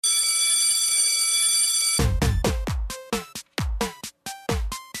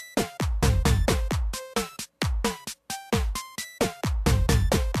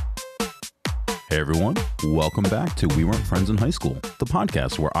Hey everyone, welcome back to We Weren't Friends in High School, the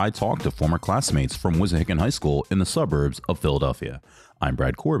podcast where I talk to former classmates from Wissahickon High School in the suburbs of Philadelphia. I'm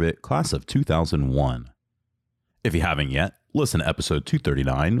Brad Corbett, class of 2001. If you haven't yet, listen to episode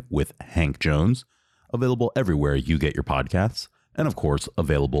 239 with Hank Jones, available everywhere you get your podcasts, and of course,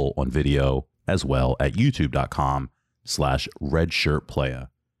 available on video as well at youtube.com/redshirtplaya.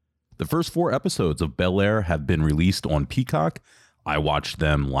 The first 4 episodes of Bel-Air have been released on Peacock. I watched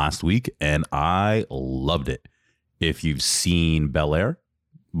them last week and I loved it. If you've seen Bel-Air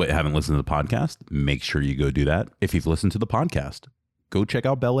but haven't listened to the podcast, make sure you go do that. If you've listened to the podcast, go check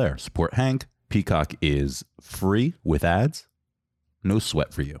out Bel-Air. Support Hank. Peacock is free with ads. No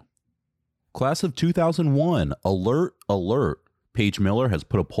sweat for you. Class of 2001, alert, alert. Paige Miller has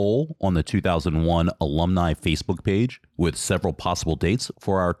put a poll on the 2001 alumni Facebook page with several possible dates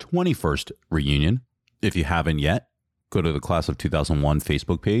for our 21st reunion. If you haven't yet, go to the Class of 2001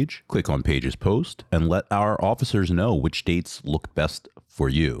 Facebook page, click on Paige's post, and let our officers know which dates look best for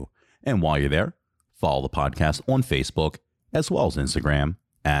you. And while you're there, follow the podcast on Facebook as well as Instagram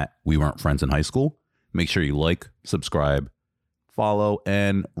at We Weren't Friends in High School. Make sure you like, subscribe, follow,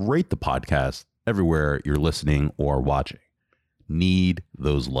 and rate the podcast everywhere you're listening or watching. Need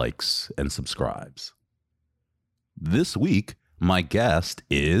those likes and subscribes. This week, my guest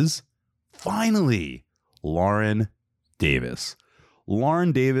is finally Lauren Davis.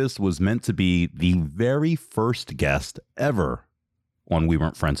 Lauren Davis was meant to be the very first guest ever on We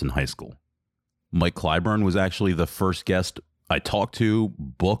Weren't Friends in High School. Mike Clyburn was actually the first guest I talked to,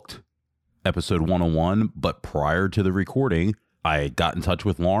 booked episode 101, but prior to the recording, I got in touch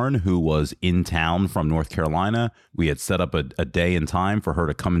with Lauren, who was in town from North Carolina. We had set up a day and time for her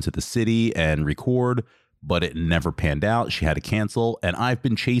to come into the city and record, but it never panned out. She had to cancel, and I've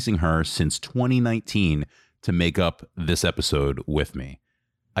been chasing her since 2019 to make up this episode with me.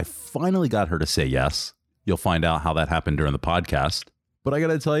 I finally got her to say yes. You'll find out how that happened during the podcast. But I got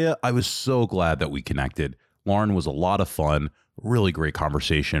to tell you, I was so glad that we connected. Lauren was a lot of fun, really great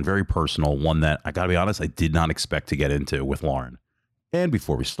conversation, very personal, one that, I got to be honest, I did not expect to get into with Lauren. And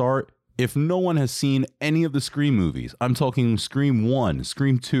before we start, if no one has seen any of the Scream movies, I'm talking Scream 1,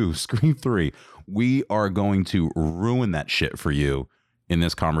 Scream 2, Scream 3, we are going to ruin that shit for you in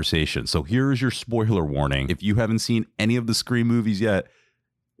this conversation. So here's your spoiler warning. If you haven't seen any of the Scream movies yet,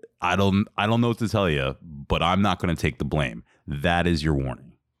 I don't know what to tell you, but I'm not going to take the blame. That is your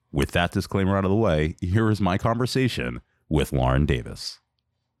warning. With that disclaimer out of the way, here is my conversation with Lauren Davis.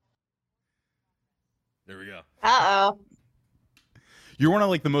 There we go. Uh-oh. You're one of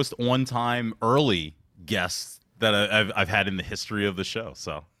like the most on-time early guests that I've had in the history of the show.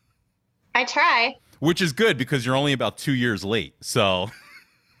 So I try. Which is good because you're only about 2 years late. So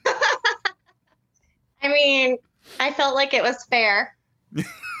I mean, I felt like it was fair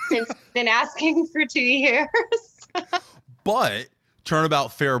since I've been asking for 2 years. But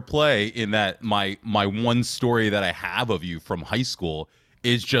turnabout fair play in that my one story that I have of you from high school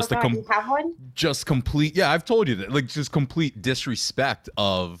is just you have one? Just complete. Yeah, I've told you that. Like just complete disrespect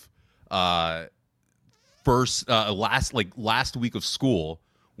of last week of school.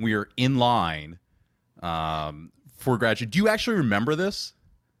 We were in line for graduation. Do you actually remember this?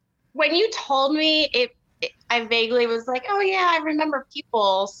 When you told me I vaguely was like, oh yeah, I remember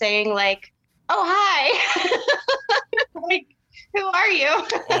people saying like, oh hi. Like, who are you?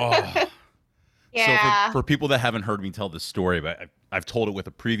 Oh. Yeah. So for people that haven't heard me tell this story, but I've told it with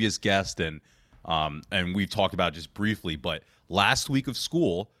a previous guest and we've talked about it just briefly, but last week of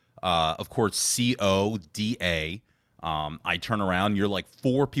school, of course, CODA, I turn around, you're like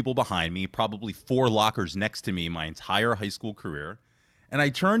 4 people behind me, probably 4 lockers next to me my entire high school career. And I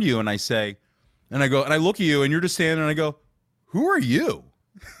turn to you and I say, and I go, and I look at you and you're just standing there and I go, who are you?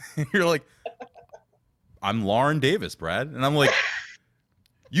 And you're like, I'm Lauren Davis, Brad. And I'm like,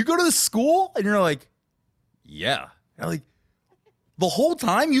 you go to the school? And you're like, yeah. And I'm like, the whole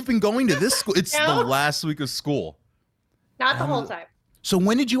time you've been going to this school? It's No. the last week of school. Not the whole time. So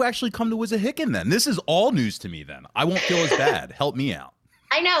when did you actually come to Wissahickon then? This is all news to me then. I won't feel as bad. Help me out.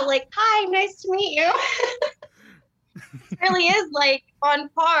 I know, like, hi, nice to meet you. It really is like on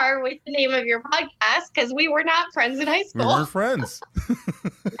par with the name of your podcast because we were not friends in high We school. were friends.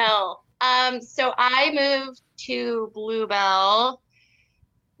 No. So I moved to Bluebell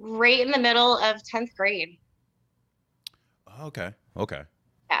right in the middle of 10th grade. Okay.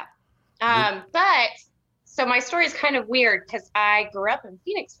 But so my story is kind of weird because I grew up in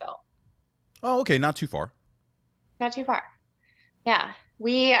Phoenixville. Oh, okay. Not too far. Not too far. Yeah.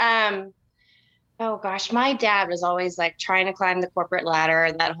 We, oh gosh, my dad was always like trying to climb the corporate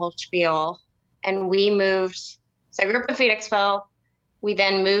ladder, that whole spiel. And we moved, so I grew up in Phoenixville. We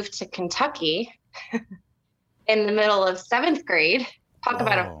then moved to Kentucky in the middle of seventh grade. Talk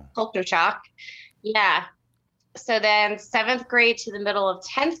about a Whoa. culture shock. Yeah. So then seventh grade to the middle of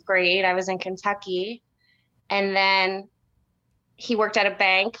 10th grade, I was in Kentucky. And then he worked at a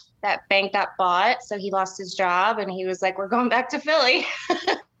bank. That bank got bought. So he lost his job and he was like, we're going back to Philly.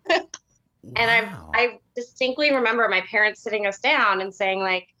 And Wow. I distinctly remember my parents sitting us down and saying,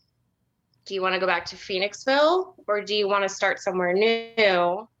 like, do you want to go back to Phoenixville or do you want to start somewhere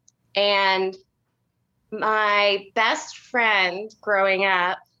new? And my best friend growing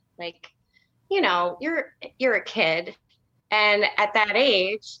up, like, you're a kid. And at that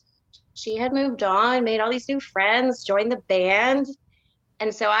age, she had moved on, made all these new friends, joined the band.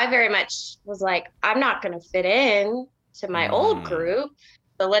 And so I very much was like, I'm not going to fit in to my old Mm. group.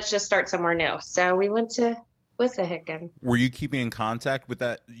 So let's just start somewhere new. So we went to Wissahickon. Were you keeping in contact with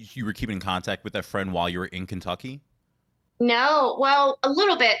that? You were keeping in contact with that friend while you were in Kentucky? No, well, a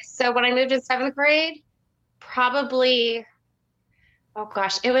little bit. So when I moved in seventh grade, probably, oh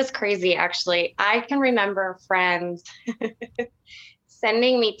gosh, it was crazy actually. I can remember friends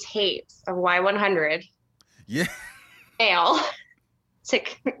sending me tapes of Y100 Yeah. mail to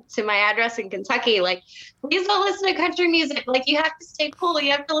to my address in Kentucky. Like, please don't listen to country music. Like, you have to stay cool.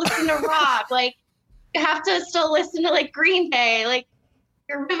 You have to listen to rock. Like, you have to still listen to like Green Day. Like,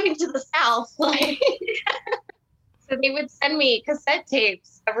 you're moving to the South. Like, so they would send me cassette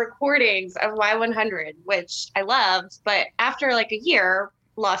tapes of recordings of Y100, which I loved. But after like a year,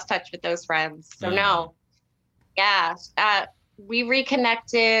 lost touch with those friends. So Mm. no, yeah, we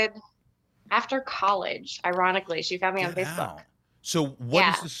reconnected after college. Ironically, she found me on Get Facebook. out. So, what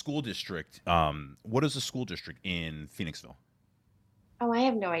is Yeah. the school district? What is the school district in Phoenixville? Oh, I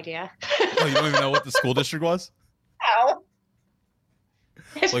have no idea. Oh, you don't even know what the school district was? Ow.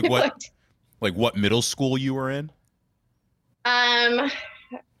 I have Like no what? idea. Like what middle school you were in? Um,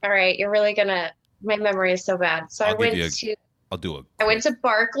 all right, you're really gonna, my memory is so bad. So I'll give you a. I'll do a I went quick. to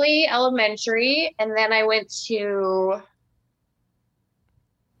Barkley Elementary and then I went to,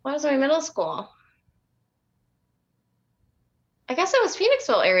 what was my middle school? I guess it was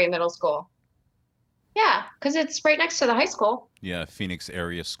Phoenixville area middle school. Yeah, because it's right next to the high school. Yeah, Phoenix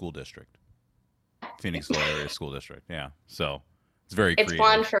area school district. Phoenixville area school district. Yeah. So it's very It's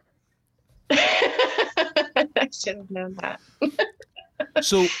blonde creative. for I should have known that.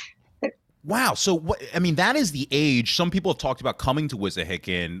 So wow. So what? I mean, that is the age. Some people have talked about coming to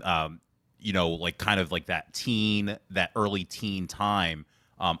Wissahickon. Like kind of like that early teen time.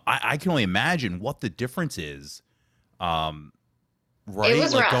 I can only imagine what the difference is. Um, It right?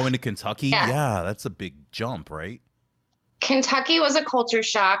 was Like rough. going to Kentucky. Yeah. Yeah, that's a big jump, right? Kentucky was a culture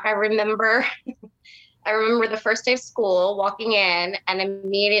shock. I remember the first day of school walking in, and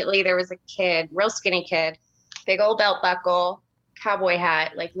immediately there was a kid, real skinny kid, big old belt buckle, cowboy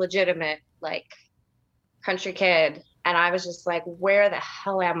hat, like legitimate, like country kid. And I was just like, where the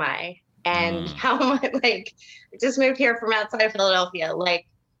hell am I? And Mm, how am I like, I just moved here from outside of Philadelphia. Like,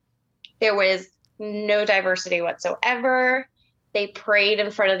 there was no diversity whatsoever. They prayed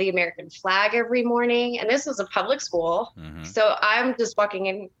in front of the American flag every morning. And this was a public school. hmm. So I'm just walking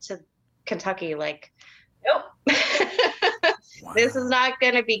into Kentucky like, nope, this is Wow. not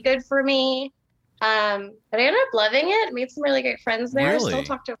going to be good for me. But I ended up loving it. Made some really great friends there. Still Really?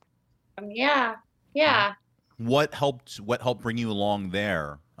 talk to them. Yeah. Yeah. What helped bring you along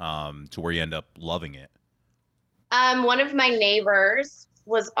there to where you end up loving it? One of my neighbors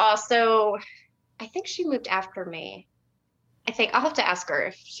was also, I think she moved after me. I think I'll have to ask her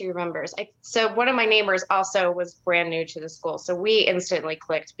if she remembers. So one of my neighbors also was brand new to the school. So we instantly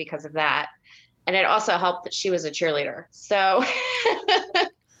clicked because of that. And it also helped that she was a cheerleader. So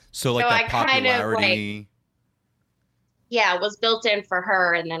So so like I that kind of like, popularity. yeah, was built in for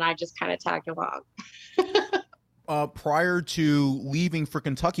her. And then I just kind of tagged along. Prior to leaving for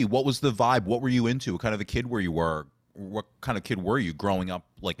Kentucky, what was the vibe? What were you into? What kind of a kid were you? What kind of kid were you growing up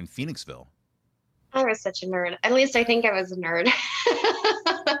like in Phoenixville? I was such a nerd. At least I think I was a nerd.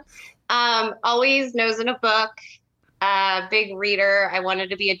 Always nose in a book, big reader. I wanted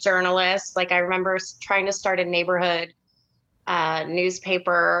to be a journalist. Like, I remember trying to start a neighborhood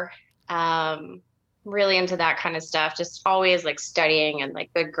newspaper. Um, really into that kind of stuff. Just always like studying and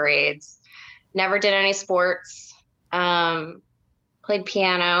like good grades. Never did any sports. Um, Played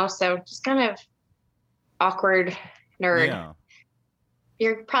piano. So just kind of awkward nerd. Yeah.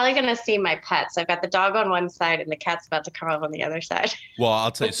 You're probably going to see my pets. I've got the dog on one side and the cat's about to come up on the other side. Well,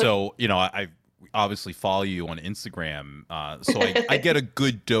 I'll tell you. So I obviously follow you on Instagram, so I get a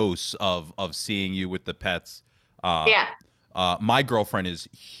good dose of seeing you with the pets. Uh, Yeah. my girlfriend is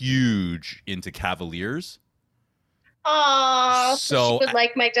huge into Cavaliers. Oh, so she So would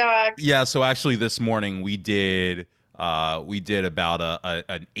like my dog. yeah, so actually this morning we did about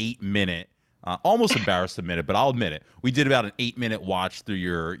an 8 minute, almost embarrassed to admit it, but I'll admit it. We did about an 8 minute watch through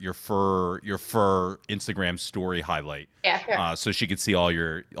your fur Instagram story highlight, Yeah, here. so she could see all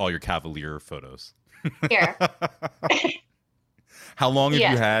your Cavalier photos. Here. Yes. How long have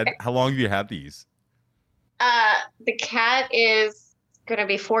you had these? The cat is gonna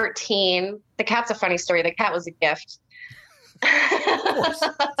be 14. The cat's a funny story. The cat was a gift. Of course,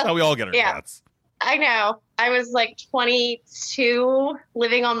 that's how we all get our Yeah. cats. I know. I was like 22,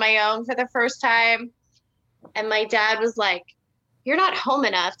 living on my own for the first time. And my dad was like, "You're not home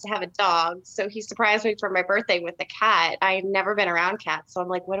enough to have a dog." So he surprised me for my birthday with the cat. I had never been around cats. So I'm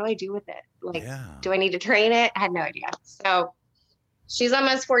like, what do I do with it? Like, Yeah. do I need to train it? I had no idea. So she's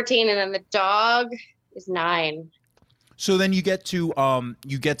almost 14, and then the dog is 9. So then you get to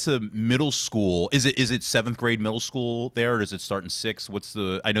middle school. Is it seventh grade middle school there, or does it start in sixth?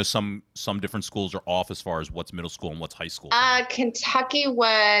 I know some different schools are off as far as what's middle school and what's high school. Kentucky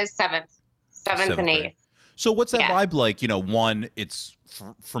was seventh and grade. eighth. So what's that Yeah. vibe like? One, it's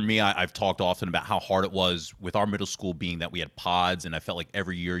for me. I've talked often about how hard it was with our middle school, being that we had pods, and I felt like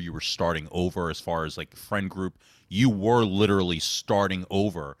every year you were starting over as far as like friend group. You were literally starting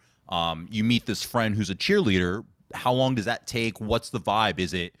over. You meet this friend who's a cheerleader. How long does that take? What's the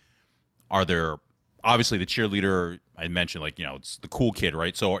vibe? Are there obviously the cheerleader I mentioned, like, it's the cool kid,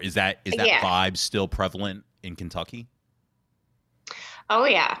 right? So is that Yeah. vibe still prevalent in Kentucky? Oh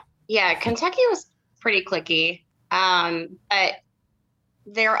yeah. Yeah. Kentucky was pretty cliquey. But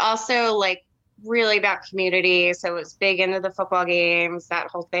they're also like really about community. So it was big into the football games, that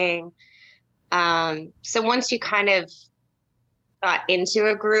whole thing. So once you kind of got into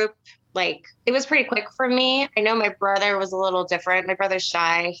a group, like it was pretty quick for me. I know my brother was a little different. My brother's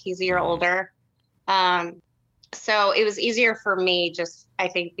shy. He's a year older. So it was easier for me just, I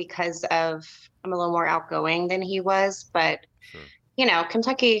think, because of I'm a little more outgoing than he was. But, Sure.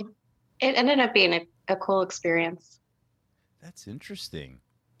 Kentucky, it ended up being a cool experience. That's interesting.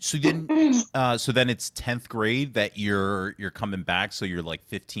 So then it's 10th grade that you're coming back. So you're like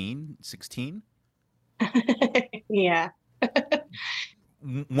 15, 16. Yeah.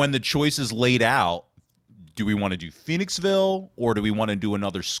 When the choice is laid out, do we want to do Phoenixville or do we want to do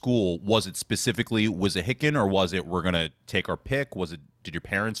another school? Was it specifically Wissahickon, or was it we're going to take our pick? Did your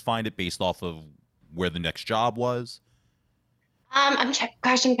parents find it based off of where the next job was? I'm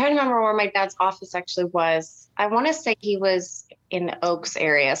trying to remember where my dad's office actually was. I want to say he was in the Oaks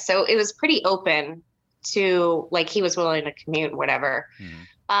area. So it was pretty open to, like, he was willing to commute, whatever.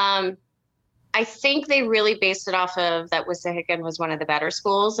 Mm-hmm. I think they really based it off of that Wissahickon was one of the better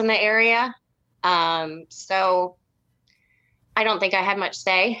schools in the area. So I don't think I had much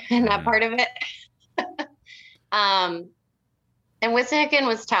say in that part of it. And Wissahickon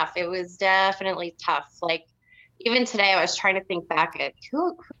was tough. It was definitely tough. Like, even today, I was trying to think back at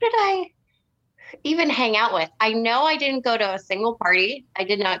who did I even hang out with? I know I didn't go to a single party. I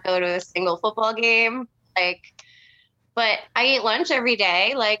did not go to a single football game. But I ate lunch every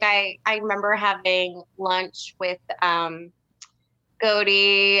day. Like, I remember having lunch with Godey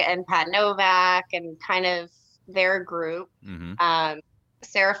and Pat Novak and kind of their group. Mm-hmm.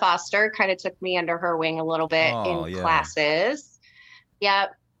 Sarah Foster kind of took me under her wing a little bit in classes.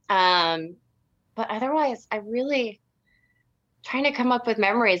 Yep. But otherwise, I really trying to come up with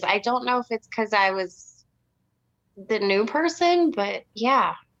memories. I don't know if it's because I was the new person, but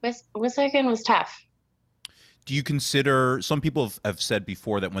yeah, Wissahickon was tough. Do you consider, some people have said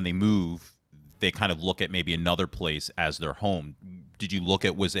before that when they move, they kind of look at maybe another place as their home. Did you look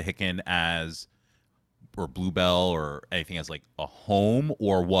at Wissahickon or Bluebell or anything as like a home,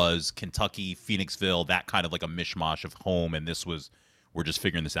 or was Kentucky, Phoenixville, that kind of like a mishmash of home, and we're just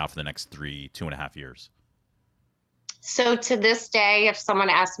figuring this out for the next 2.5 years? So to this day, if someone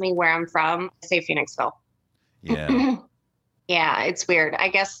asks me where I'm from, I say Phoenixville. Yeah. Yeah, it's weird. I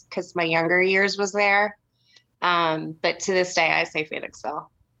guess because my younger years was there. But to this day, I say Phoenixville.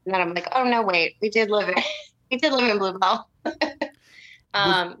 And then I'm like, oh no, wait, we did live in Bluebell.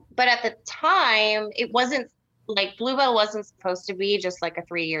 But at the time, it wasn't like Bluebell wasn't supposed to be just like a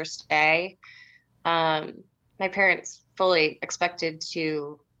 3-year stay. My parents fully expected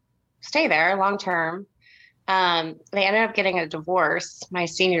to stay there long term. They ended up getting a divorce my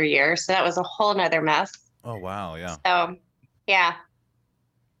senior year, so that was a whole nother mess. Oh wow, yeah. So yeah,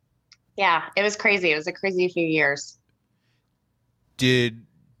 it was crazy. It was a crazy few years.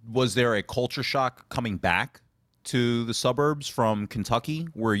 Was there a culture shock coming back to the suburbs from Kentucky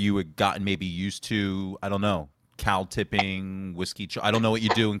where you had gotten maybe used to, I don't know, cow tipping, whiskey? I don't know what you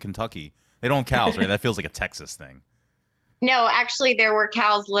do in Kentucky. They don't have cows, right? That feels like a Texas thing. No, actually, there were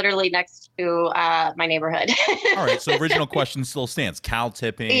cows literally next to my neighborhood. All right. So original question still stands. Cow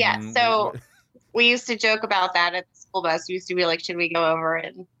tipping. Yeah. So we used to joke about that at the school bus. We used to be like, should we go over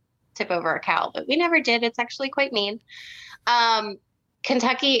and tip over a cow? But we never did. It's actually quite mean.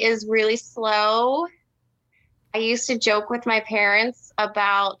 Kentucky is really slow. I used to joke with my parents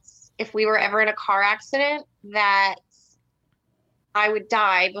about if we were ever in a car accident that I would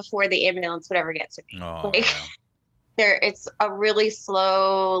die before the ambulance would ever get to me. Oh, like, it's a really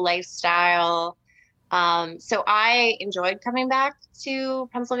slow lifestyle. So I enjoyed coming back to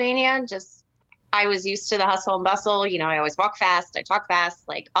Pennsylvania. Just, I was used to the hustle and bustle. You know, I always walk fast, I talk fast,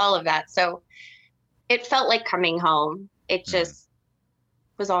 like all of that. So it felt like coming home. It just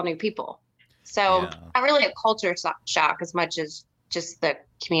was all new people. So not really a culture shock as much as just the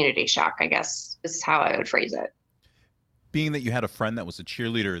community shock, I guess, is how I would phrase it. Being that you had a friend that was a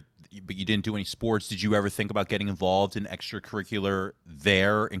cheerleader, but you didn't do any sports, did you ever think about getting involved in extracurricular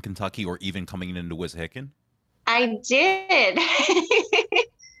there in Kentucky or even coming into Wissahickon? I did.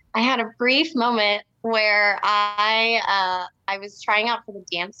 I had a brief moment where I was trying out for the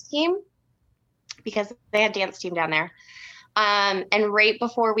dance team because they had dance team down there. And right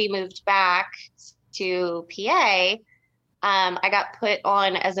before we moved back to PA, I got put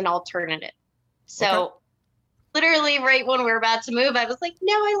on as an alternative. So literally right when we were about to move, I was like,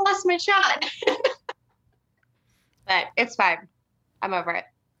 no, I lost my shot. But it's fine. I'm over it.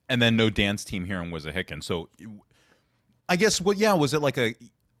 And then no dance team here in Wissahickon. So I guess was it like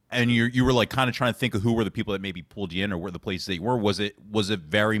and you were like kind of trying to think of who were the people that maybe pulled you in or where the places that you were? Was it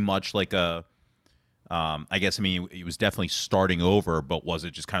very much like a I guess, I mean, it was definitely starting over, but was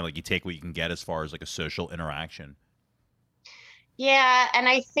it just kind of like you take what you can get as far as like a social interaction? Yeah. And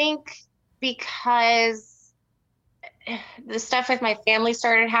I think because the stuff with my family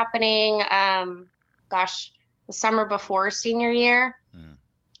started happening, the summer before senior year.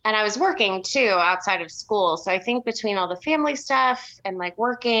 And I was working too outside of school. So I think between all the family stuff and like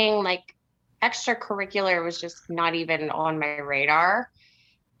working, like extracurricular was just not even on my radar.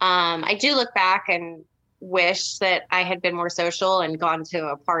 I do look back and wish that I had been more social and gone to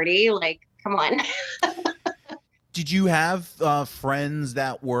a party. Like, come on. Did you have friends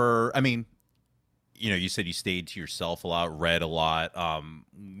that were, I mean, you know, you said you stayed to yourself a lot, read a lot.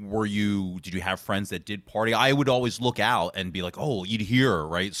 Did you have friends that did party? I would always look out and be like, oh, you'd hear,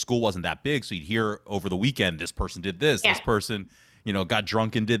 right? School wasn't that big. So you'd hear over the weekend, this person did this, this person, you know, got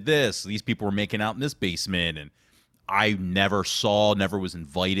drunk and did this. These people were making out in this basement. And I never was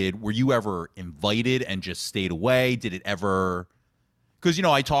invited. Were you ever invited and just stayed away? Did it ever? Because, you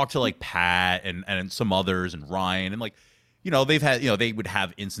know, I talked to like Pat and some others and Ryan and like, you know, they've had, you know, they would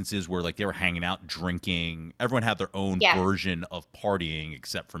have instances where like they were hanging out, drinking. Everyone had their own version of partying,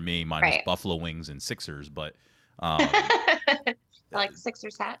 except for me. Mine was Buffalo Wings and Sixers. But I like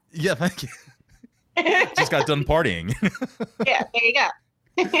Sixers hat. Yeah, thank you. Just got done partying. Yeah, there you go.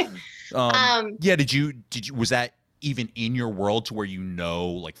 Yeah, was that even in your world to where you know,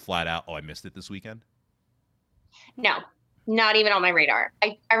 like flat out, oh, I missed it this weekend? No, not even on my radar.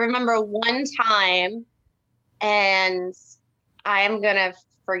 I remember one time, and I am going to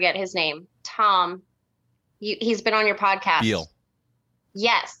forget his name. Tom, he's been on your podcast. Beal.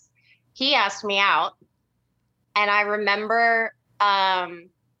 Yes. He asked me out, and I remember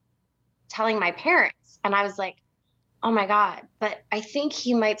telling my parents, and I was like, oh my God, but I think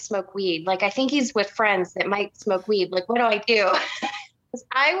he might smoke weed. Like, I think he's with friends that might smoke weed. Like, what do I do? Because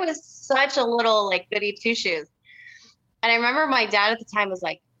I was such a little like goody two shoes. And I remember my dad at the time was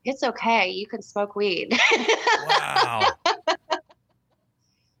like, it's okay. You can smoke weed. Wow.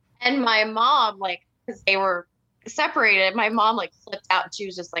 And my mom, like, because they were separated, my mom like flipped out. She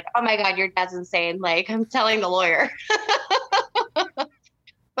was just like, oh my God, your dad's insane. Like, I'm telling the lawyer.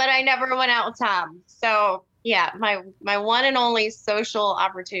 But I never went out with Tom. So yeah, my one and only social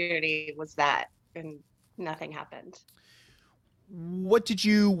opportunity was that, and nothing happened. What did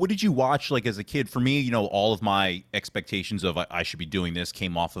you watch like as a kid? For me, you know, all of my expectations of I should be doing this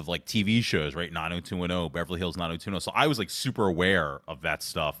came off of like TV shows, right? 90210, Beverly Hills 90210. So I was like super aware of that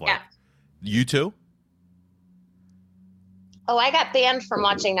stuff. Like, you too? Oh, I got banned from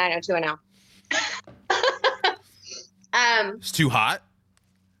watching 90210. It's too hot.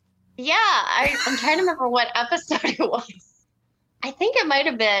 Yeah, I'm trying to remember what episode it was. I think it might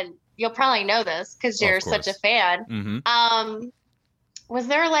have been. You'll probably know this because you're such a fan. Mm-hmm. Was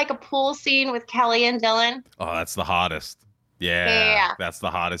there like a pool scene with Kelly and Dylan? Oh, that's the hottest. Yeah. That's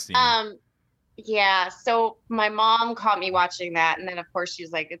the hottest scene. Yeah. So my mom caught me watching that, and then of course she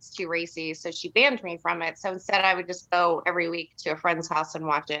was like, "It's too racy," so she banned me from it. So instead, I would just go every week to a friend's house and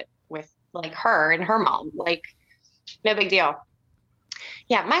watch it with like her and her mom. Like, No big deal.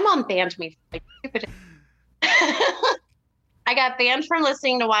 Yeah, my mom banned me for like stupid. I got banned from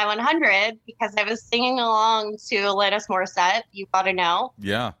listening to Y100 because I was singing along to Alanis Morissette. You Gotta Know.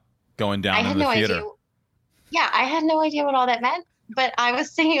 Yeah. Going down I in had the no theater. idea. Yeah, I had no idea what all that meant, but I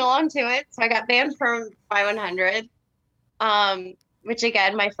was singing along to it. So I got banned from Y100. Which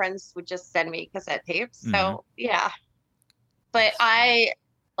again, my friends would just send me cassette tapes. So yeah, but I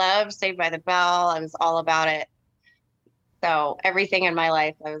love Saved by the Bell. I was all about it. So everything in my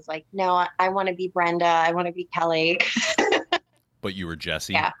life, I was like, no, I want to be Brenda. I want to be Kelly. But you were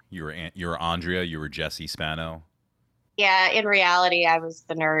Jesse. Yeah. You were Andrea. You were Jesse Spano. Yeah, in reality, I was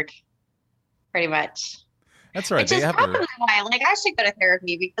the nerd, pretty much. That's right. Which is probably why, like, I should go to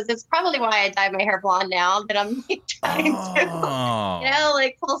therapy because it's probably why I dyed my hair blonde now that I'm like, trying to,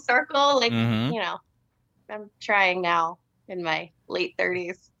 like full circle. Like, I'm trying now in my late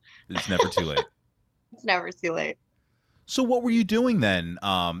 30s. It's never too late. It's never too late. So what were you doing then?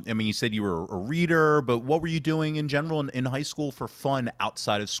 I mean, you said you were a reader, but what were you doing in general in high school for fun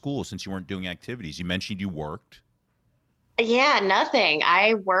outside of school since you weren't doing activities? You mentioned you worked. Yeah, nothing.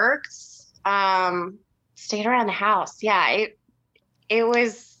 I worked, stayed around the house. Yeah, it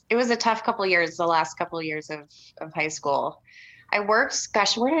was a tough couple of years, the last couple of years of high school. I worked,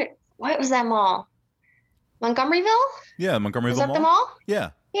 gosh, what was that mall? Montgomeryville? Yeah, Montgomeryville Was that Mall? the mall? Yeah.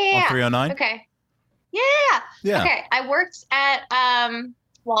 Yeah. On 309? Okay. Yeah. Yeah. Okay. I worked at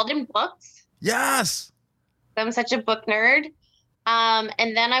Walden Books. Yes. I'm such a book nerd.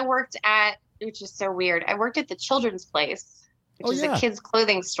 And then I worked at, which is so weird, I worked at the Children's Place, which is a kids'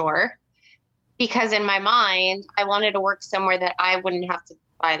 clothing store. Because in my mind, I wanted to work somewhere that I wouldn't have to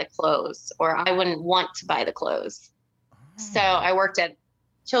buy the clothes or I wouldn't want to buy the clothes. So I worked at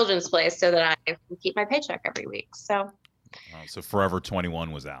Children's Place so that I could keep my paycheck every week. So Forever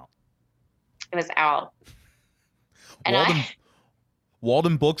 21 was out. It was out. And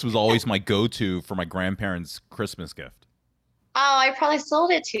Walden Books was always my go-to for my grandparents' Christmas gift. Oh, I probably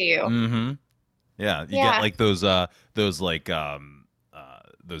sold it to you. Mm-hmm. Yeah, you get like those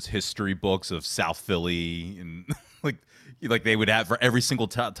history books of South Philly, and like they would have for every single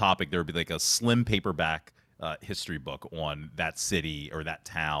topic there would be like a slim paperback history book on that city or that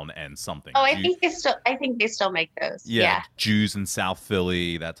town and something. Oh, I think they still make those. Yeah. Jews in South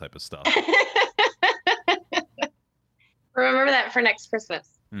Philly, that type of stuff. Remember that for next Christmas.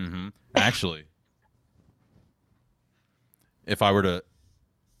 Mm-hmm. Actually, if I were to,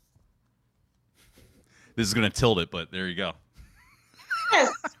 this is going to tilt it, but there you go. Yes.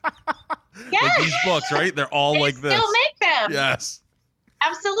 Yes. Like these books, right? They're all like this. They still make them. Yes.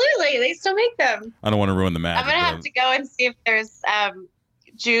 Absolutely. They still make them. I don't want to ruin the magic. I'm going to have to go and see if there's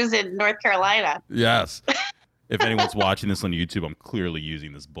Jews in North Carolina. Yes. If anyone's watching this on YouTube, I'm clearly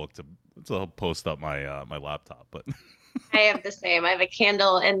using this book to post up my my laptop. But I have the same. I have a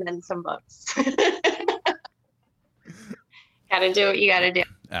candle and then some books. Gotta do what you gotta do.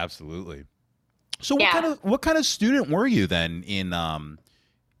 Absolutely. So what kind of student were you then in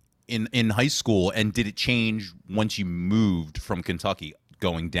high school, and did it change once you moved from Kentucky,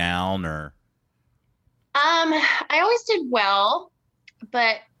 going down or? I always did well,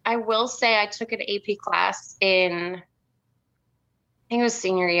 but I will say I took an AP class in, I think it was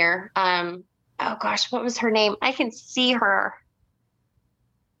senior year. Oh gosh, what was her name? I can see her.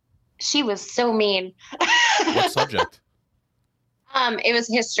 She was so mean. What subject? It was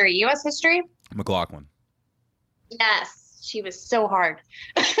history, U.S. history. McLaughlin. Yes, she was so hard.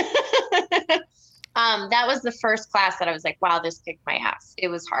 That was the first class that I was like, wow, this kicked my ass. It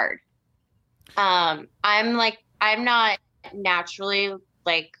was hard. I'm not naturally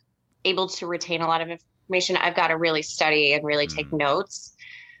like able to retain a lot of information. I've got to really study and really take notes.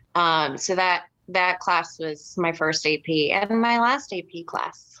 So that class was my first AP and my last AP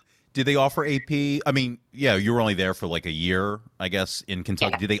class. Did they offer AP? I mean, yeah, you were only there for like a year, I guess, in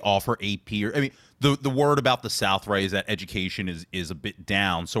Kentucky. Yeah. Did they offer AP? Or, I mean, the word about the South, right, is that education is a bit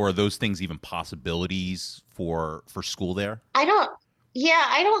down. So are those things even possibilities for school there? I don't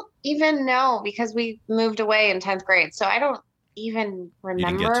even know because we moved away in 10th grade. So I don't even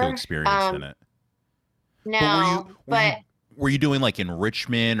remember. You didn't get too experienced in it. No, were you doing like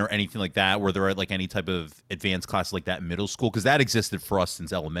enrichment or anything like that? Were there like any type of advanced class like that in middle school? Because that existed for us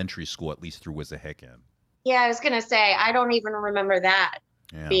since elementary school, at least through Wissahickon. Yeah, I was going to say, I don't even remember that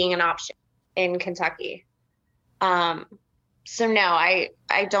being an option in Kentucky. So no, I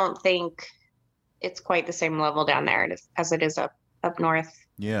don't think it's quite the same level down there as it is up north.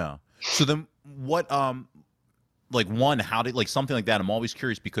 Yeah. So then what, like one, how did like something like that? I'm always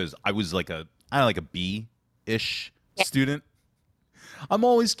curious because I was like a B-ish student. I'm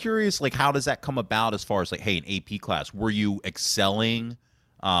always curious, like, how does that come about as far as like, hey, an AP class, were you excelling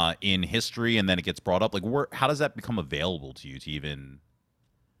in history and then it gets brought up? Like, how does that become available to you to even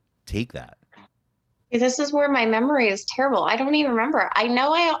take that? This is where my memory is terrible. I don't even remember. I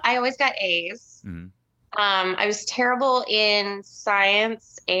know I always got A's. Mm-hmm. I was terrible in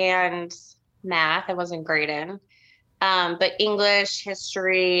science and math. I wasn't great in. But English,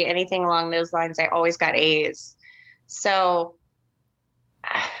 history, anything along those lines, I always got A's. So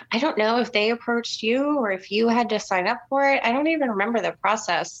I don't know if they approached you or if you had to sign up for it. I don't even remember the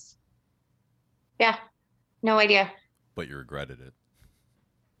process. Yeah, no idea. But you regretted it.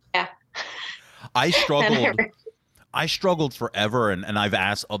 Yeah. I struggled forever, and I've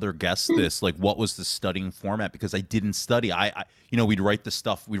asked other guests this, like, what was the studying format? Because I didn't study. We'd write the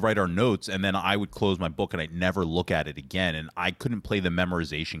stuff, we'd write our notes, and then I would close my book and I'd never look at it again. And I couldn't play the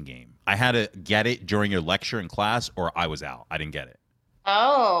memorization game. I had to get it during your lecture in class, or I was out. I didn't get it.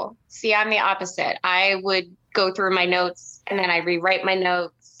 Oh, see, I'm the opposite. I would go through my notes and then I'd rewrite my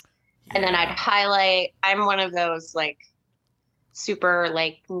notes and then I'd highlight. I'm one of those like super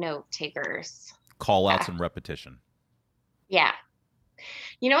like note takers. Call outs and repetition. Yeah.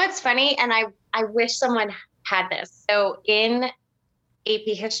 You know what's funny? And I wish someone had this. So in AP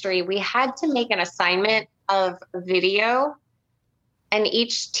history, we had to make an assignment of video, and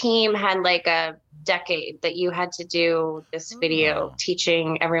each team had like a decade that you had to do this video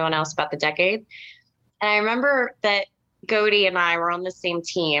teaching everyone else about the decade. And I remember that Gody and I were on the same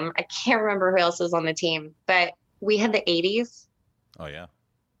team. I can't remember who else was on the team, but we had the 80s. Oh, yeah.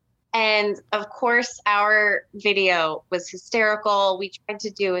 And of course, our video was hysterical. We tried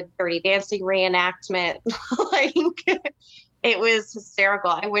to do a Dirty Dancing reenactment. Like, it was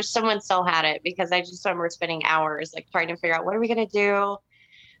hysterical. I wish someone still had it because I just remember spending hours like trying to figure out what are we going to do.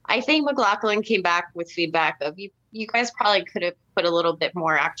 I think McLaughlin came back with feedback of you guys probably could have put a little bit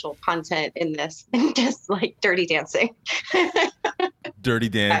more actual content in this than just like Dirty Dancing. Dirty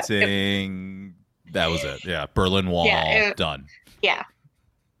Dancing. That was it. Yeah. Berlin Wall. Yeah, done. Yeah.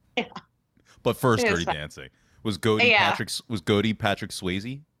 Yeah. But first, Dirty Dancing. Was Gody Patrick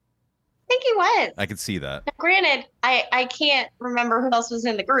Swayze? I think he was. I could see that. Now, granted, I can't remember who else was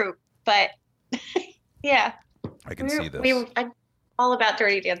in the group, but yeah. I can see this. I'm all about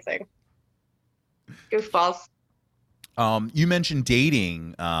Dirty Dancing. Goofballs. You mentioned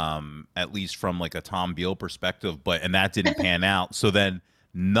dating, at least from like a Tom Beale perspective, and that didn't pan out. So then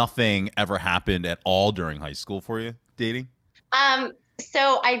nothing ever happened at all during high school for you, dating?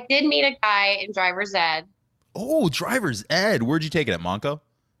 So I did meet a guy in driver's ed. Oh, driver's ed. Where'd you take it, at Monco?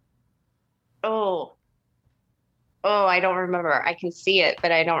 Oh, I don't remember. I can see it,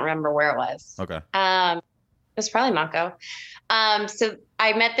 but I don't remember where it was. Okay. It was probably Monco. So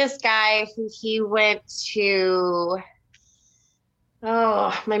I met this guy who he went to.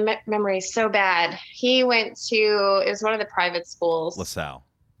 Oh, my memory is so bad. He went to, it was one of the private schools. LaSalle,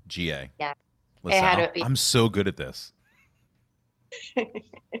 GA. Yeah. LaSalle. I'm so good at this.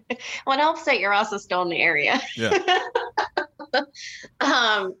 Well, it helps that you're also still in the area. Yeah.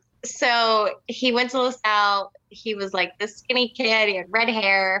 So he went to LaSalle. He was like this skinny kid. He had red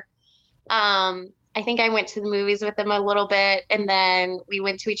hair. I think I went to the movies with him a little bit, and then we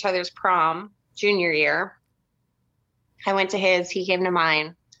went to each other's prom junior year. I went to his, he came to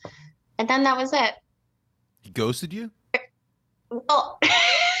mine. And then that was it. He ghosted you? Well,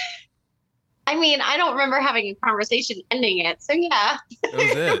 I mean, I don't remember having a conversation ending it. So yeah. That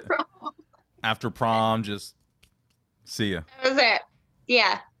was it. After prom, just see ya. That was it.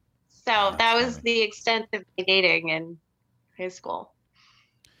 Yeah. So that was funny. the extent of my dating in high school.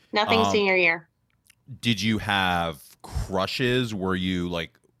 Nothing senior year. Did you have crushes? Were you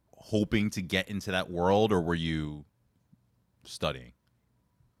like hoping to get into that world, or were you studying?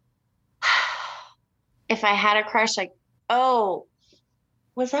 If I had a crush, like,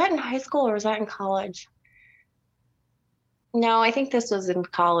 was that in high school or was that in college? No, I think this was in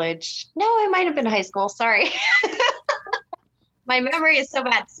college. No, it might have been high school. Sorry. My memory is so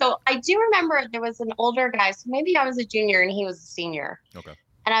bad. So I do remember there was an older guy. So maybe I was a junior and he was a senior. Okay.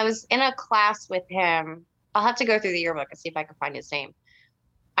 And I was in a class with him. I'll have to go through the yearbook and see if I can find his name.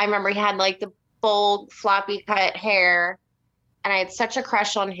 I remember he had like the bold, floppy cut hair. And I had such a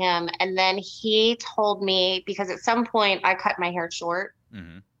crush on him. And then he told me, because at some point I cut my hair short.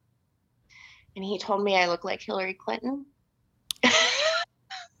 Mm-hmm. And he told me I look like Hillary Clinton.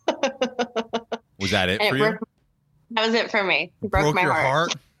 Was that it for you? That was it for me. It broke my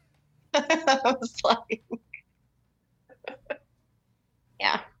heart. I was like,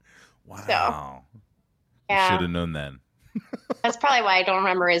 yeah. Wow. So, yeah. You should have known then. That's probably why I don't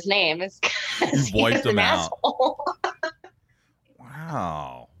remember his name. It's you wiped him out. Asshole. Wow.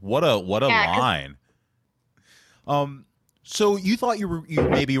 Wow. What a Yeah, line. So you thought you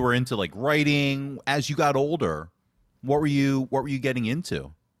maybe were into like writing as you got older. What were you getting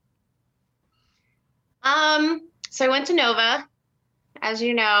into? so I went to Nova, as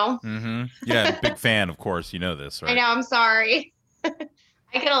you know. Mm-hmm. Yeah, big fan, of course. You know this, I right? know, I'm sorry. I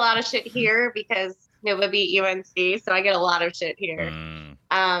get a lot of shit here because Nova beat UNC, so I get a lot of shit here.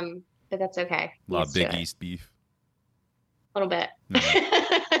 Mm, But that's okay. a I'm lot of used to Big it East beef. a little bit.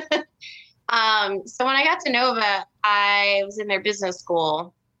 Mm, So when I got to Nova, I was in their business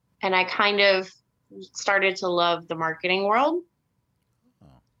school and I kind of started to love the marketing world.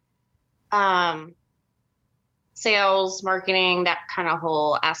 oh. Um, Sales, marketing, that kind of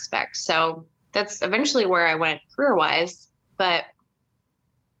whole aspect. So that's eventually where I went career wise. But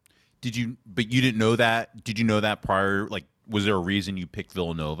But you didn't know that? Did you know that prior? Like, was there a reason you picked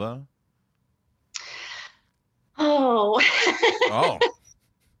Villanova? oh, Oh.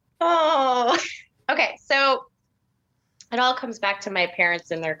 oh, okay. So it all comes back to my parents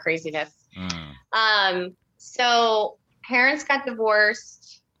and their craziness. Mm, So parents got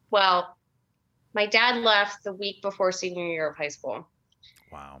divorced. Well, my dad left the week before senior year of high school.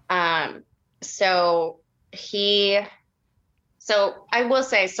 wow. Um, so he, so I will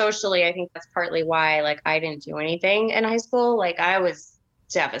say socially, I think that's partly why like I didn't do anything in high school. Like I was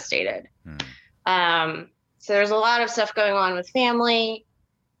devastated. Mm, Um, so there's a lot of stuff going on with family.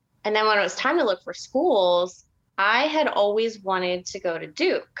 And then when it was time to look for schools, I had always wanted to go to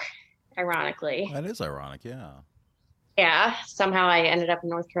Duke, ironically. that is ironic. Yeah. Yeah, somehow I ended up in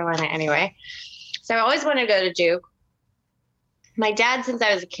North Carolina anyway. So I always wanted to go to Duke. My dad, since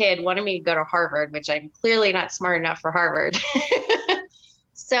I was a kid, wanted me to go to Harvard, which I'm clearly not smart enough for Harvard.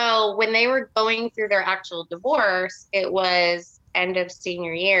 So when they were going through their actual divorce, it was end of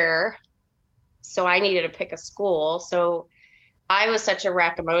senior year. So I needed to pick a school. So I was such a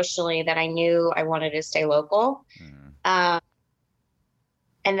wreck emotionally that I knew I wanted to stay local. Mm, Um,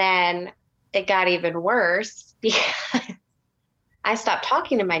 and then it got even worse because I stopped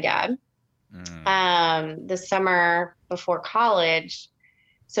talking to my dad mm, the summer before college.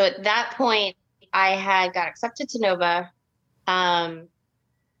 So at that point, I had got accepted to Nova, um,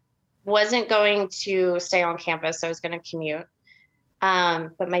 wasn't going to stay on campus, so I was going to commute.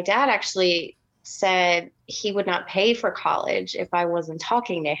 But my dad actually said he would not pay for college if I wasn't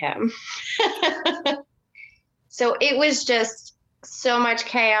talking to him. So it was just so much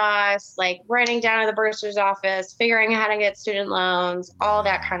chaos, like writing down at the bursar's office, figuring out how to get student loans, all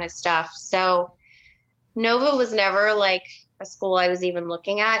that yeah. kind of stuff. So Nova was never like a school I was even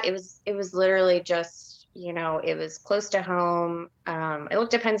looking at. It was literally just, it was close to home. I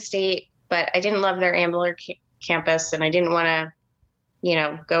looked at Penn State, but I didn't love their Ambler campus and I didn't want to,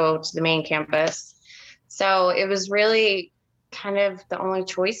 go to the main campus. So it was really kind of the only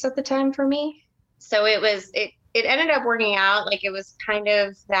choice at the time for me. So it ended up working out. Like it was kind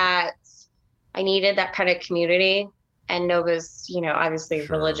of that I needed that kind of community and Nova's, obviously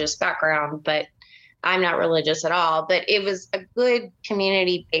Sure. religious background, but I'm not religious at all, but it was a good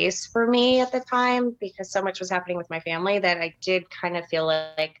community base for me at the time because so much was happening with my family that I did kind of feel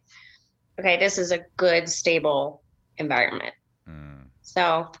like, okay, this is a good, stable environment. Mm.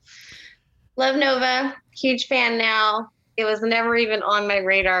 So love Nova, huge fan now. It was never even on my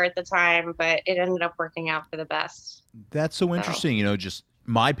radar at the time, but it ended up working out for the best. That's so So, interesting. Just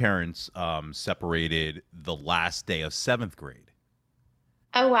my parents separated the last day of seventh grade.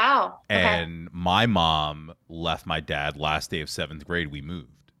 oh, wow. Okay. And my mom left my dad last day of seventh grade. We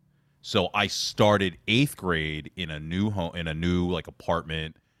moved. So I started eighth grade in a new home, in a new like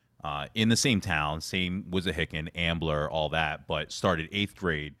apartment in the same town, same was a Hicken, Ambler, all that, but started eighth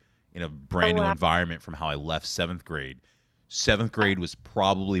grade in a Oh, brand new wow. environment from how I left seventh grade. Seventh grade was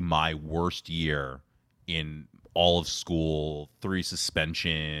probably my worst year in all of school. Three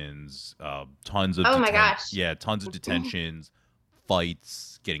suspensions, Oh, my gosh. tons of detentions,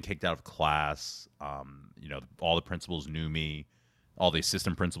 fights, getting kicked out of class. All the principals knew me, all the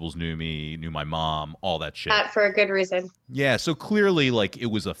assistant principals knew me, knew my mom, all that shit. For a good reason. Yeah, so clearly, like it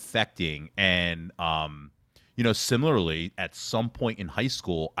was affecting, and similarly, at some point in high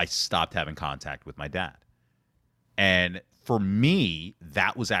school, I stopped having contact with my dad, and for me,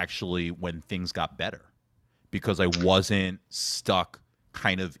 that was actually when things got better because I wasn't stuck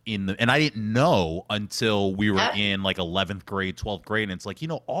kind of and I didn't know until we were Yep. in like 11th grade, 12th grade. And it's like,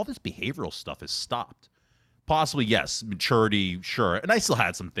 all this behavioral stuff has stopped. Possibly, yes, maturity, sure. And I still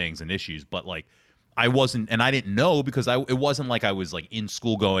had some things and issues, but like I wasn't, and I didn't know because it wasn't like I was like in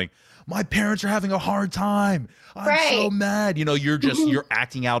school going, my parents are having a hard time. I'm so Right. mad. You're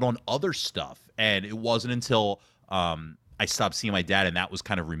acting out on other stuff. And it wasn't until I stopped seeing my dad, and that was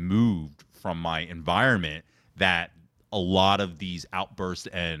kind of removed from my environment, that a lot of these outbursts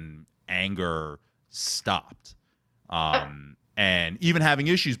and anger stopped. And even having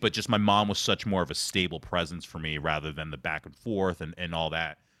issues, but just my mom was such more of a stable presence for me rather than the back and forth and all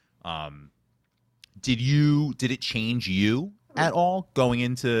that. Did it change you at all going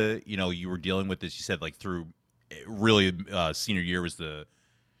into, you were dealing with this, you said like through really senior year was the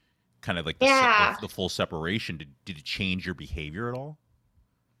kind of like the full separation. Did it change your behavior at all?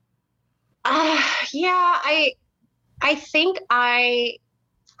 Yeah, I think I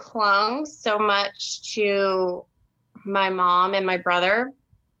clung so much to my mom and my brother.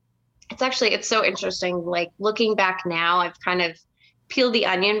 It's so interesting. Like looking back now, I've kind of peeled the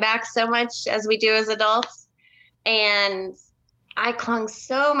onion back so much as we do as adults. And I clung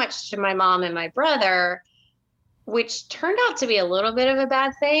so much to my mom and my brother, which turned out to be a little bit of a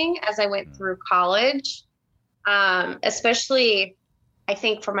bad thing as I went through college. Especially, I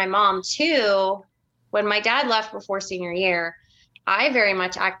think for my mom too, when my dad left before senior year, I very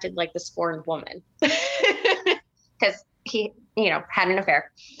much acted like the scorned woman because he, had an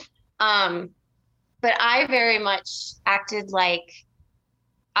affair. But I very much acted like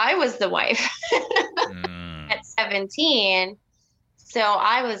I was the wife at 17. So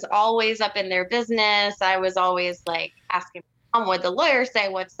I was always up in their business. I was always like asking, Mom, what'd the lawyer say?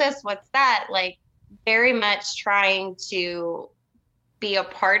 What's this? What's that? Like very much trying to be a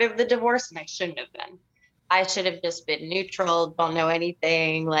part of the divorce. And I shouldn't have been. I should have just been neutral, don't know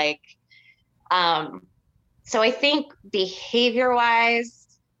anything. So I think behavior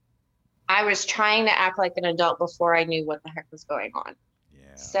wise, I was trying to act like an adult before I knew what the heck was going on.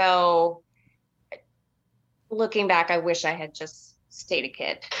 Yeah. So looking back, I wish I had just stayed a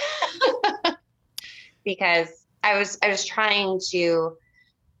kid because I was trying to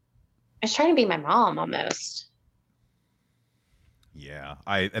be my mom almost. Yeah.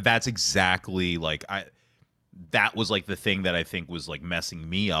 That's exactly like that was like the thing that I think was like messing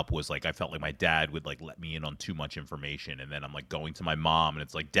me up, was like I felt like my dad would like let me in on too much information, and then I'm like going to my mom and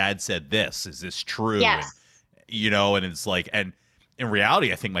it's like, Dad said this, is this true? Yes. And, and it's like, and in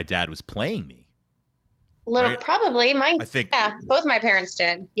reality I think my dad was playing me. Little, right? Probably. I think both my parents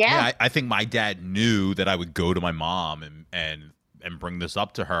did. Yeah. I think my dad knew that I would go to my mom and bring this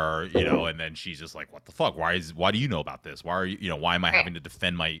up to her, and then she's just like, what the fuck? Why do you know about this? Why are you, why am I having to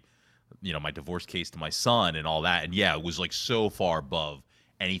defend my divorce case to my son and all that? And yeah, it was like so far above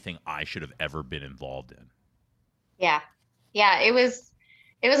anything I should have ever been involved in. Yeah. Yeah. It was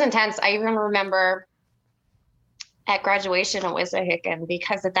intense. I even remember at graduation at Wissahickon,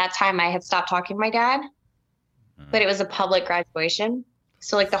 because at that time I had stopped talking to my dad, but it was a public graduation.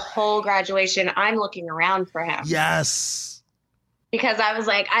 So like the whole graduation, I'm looking around for him. Yes. Because I was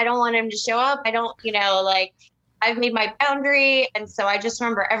like, I don't want him to show up. I don't, I've made my boundary. And so I just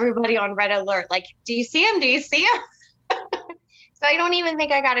remember everybody on red alert, like, do you see him? Do you see him? So I don't even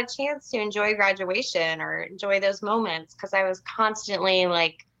think I got a chance to enjoy graduation or enjoy those moments because I was constantly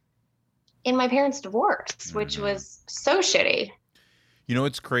like in my parents' divorce, which was so shitty.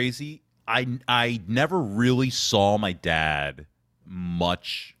 It's crazy. I never really saw my dad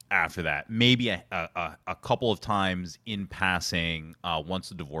much after that. Maybe a couple of times in passing once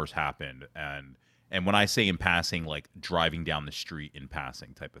the divorce happened. And when I say in passing, like driving down the street in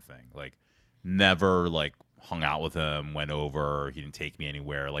passing type of thing. Like never like hung out with him, went over, he didn't take me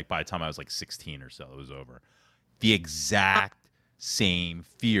anywhere. Like by the time I was like 16 or so, it was over. The exact same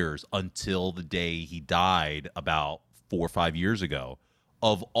fears until the day he died about 4 or 5 years ago,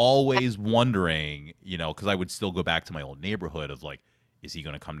 of always wondering, because I would still go back to my old neighborhood of like, is he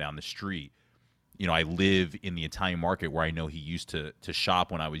going to come down the street? I live in the Italian market where I know he used to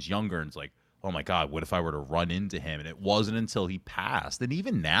shop when I was younger. And it's like, oh my God, what if I were to run into him? And it wasn't until he passed. And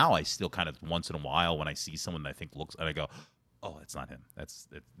even now I still kind of once in a while when I see someone that I think looks, and I go, oh, that's not him.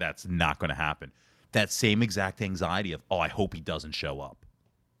 That's not going to happen. That same exact anxiety of, oh, I hope he doesn't show up.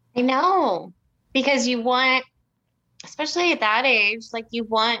 I know, because you want, especially at that age, like you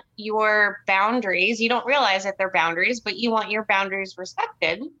want your boundaries. You don't realize that they're boundaries, but you want your boundaries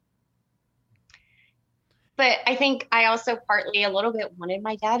respected. But I think I also partly a little bit wanted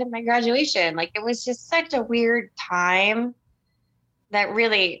my dad at my graduation. Like it was just such a weird time that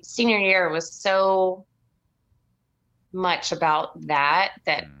really senior year was so much about that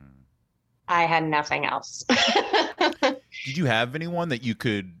I had nothing else. Did you have anyone that you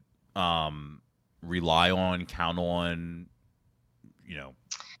could rely on, count on,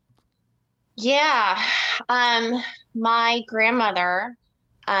 Yeah. My grandmother,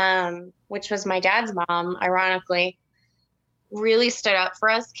 which was my dad's mom, ironically, really stood up for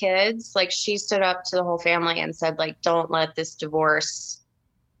us kids. Like she stood up to the whole family and said, like, don't let this divorce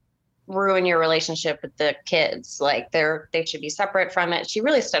ruin your relationship with the kids. Like they should be separate from it. She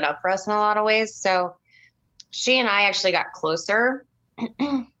really stood up for us in a lot of ways. So she and I actually got closer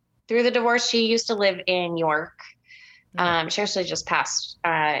through the divorce. She used to live in York. She actually just passed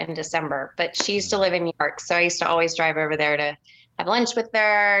in December, but she used to live in New York. So I used to always drive over there to have lunch with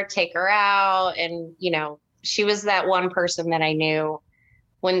her, take her out. And, you know, she was that one person that I knew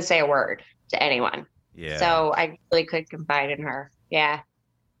wouldn't say a word to anyone. Yeah. So I really could confide in her. Yeah.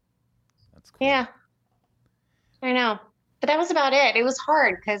 That's cool. Yeah. I know. But that was about it. It was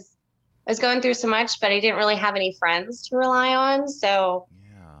hard because I was going through so much, but I didn't really have any friends to rely on. So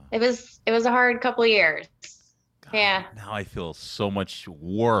Yeah. it was a hard couple of years. God, Yeah. Now I feel so much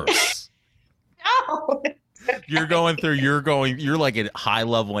worse. Oh. You're like at high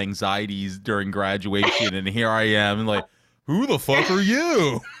level anxieties during graduation, and here I am, like, who the fuck are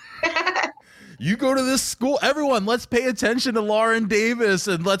you? You go to this school. Everyone, let's pay attention to Lauren Davis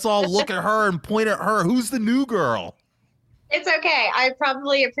and let's all look at her and point at her. Who's the new girl? It's okay. I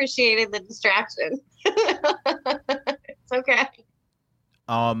probably appreciated the distraction. It's okay.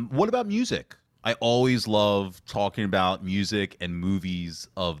 What about music? I always love talking about music and movies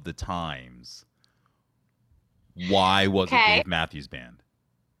of the times. Why was it Dave Matthews Band?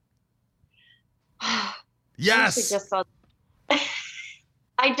 Yes.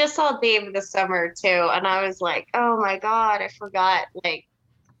 I just saw Dave this summer too, and I was like, "Oh my god, I forgot!" Like,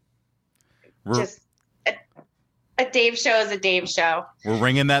 a Dave show is a Dave show. We're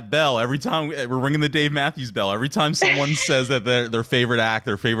ringing that bell every time. We're ringing the Dave Matthews bell every time someone says that their favorite act,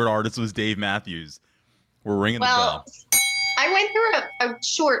 their favorite artist was Dave Matthews. We're ringing the bell. I went through a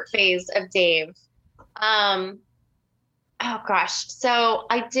short phase of Dave. Oh gosh. So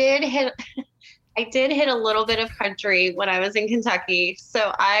I did hit a little bit of country when I was in Kentucky.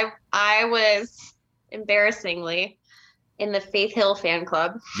 So I was embarrassingly in the Faith Hill fan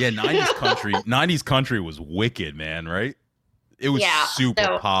club. Yeah, 90s country was wicked, man, right? It was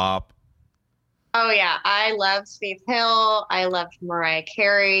super pop. Oh yeah, I loved Faith Hill. I loved Mariah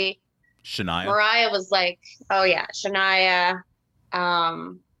Carey. Shania. Mariah was like, oh yeah, Shania.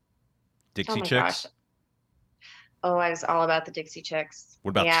 Dixie Chicks. Gosh. Oh, I was all about the Dixie Chicks.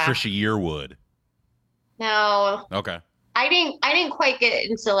 What about Trisha Yearwood? No. Okay. I didn't quite get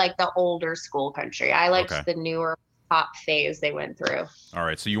into like the older school country. I liked the newer pop phase they went through. All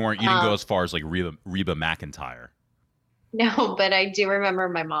right, so you didn't go as far as like Reba McEntire. No, but I do remember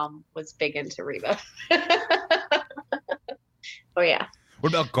my mom was big into Reba. Oh yeah.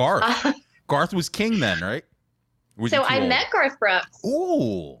 What about Garth? Garth was king then, right? So I met Garth Brooks.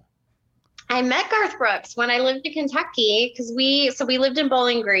 Ooh. I met Garth Brooks when I lived in Kentucky because we lived in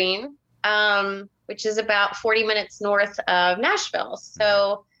Bowling Green, which is about 40 minutes north of Nashville.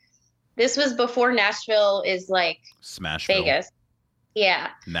 So this was before Nashville is like Smashville. Vegas.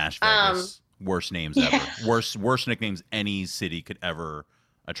 Yeah. Nash Vegas. Worst names ever. Worst nicknames any city could ever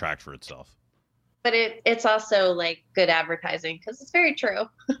attract for itself. But it's also like good advertising because it's very true.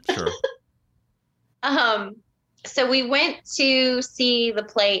 Sure. So we went to see the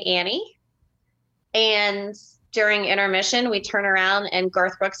play Annie, and during intermission, we turn around and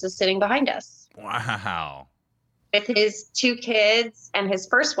Garth Brooks is sitting behind us. Wow. With his two kids and his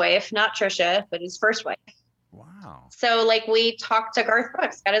first wife, not Trisha, but his first wife. Wow. So like we talked to Garth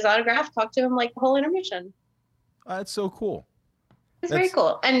Brooks, got his autograph, talked to him like the whole intermission. That's so cool. It's very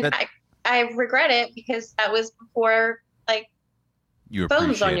cool. And I regret it because that was before like you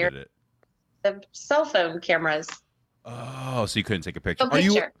phones on it. The cell phone cameras. Oh, so you couldn't take a picture.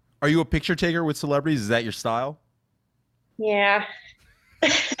 Are you a picture taker with celebrities? Is that your style? Yeah.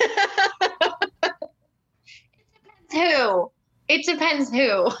 It depends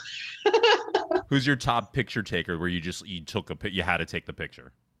who. Who's your top picture taker where you had to take the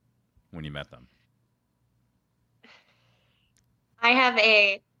picture when you met them? I have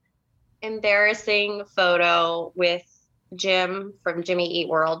a embarrassing photo with Jim from Jimmy Eat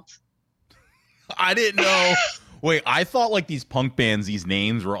World. I didn't know. Wait, I thought like these punk bands, these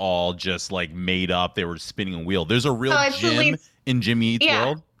names were all just like made up. They were spinning a wheel. There's a real Jim in Jimmy Eat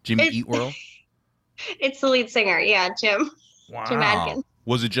World. Jimmy Eat World. It's the lead singer. Yeah, Jim. Wow. Jim Adkins.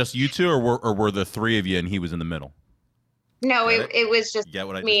 Was it just you two, or were the three of you and he was in the middle? No, it was just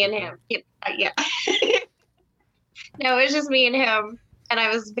me and him. Yeah. No, it was just me and him, and I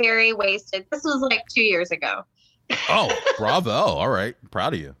was very wasted. This was like 2 years ago. Oh, bravo. All right.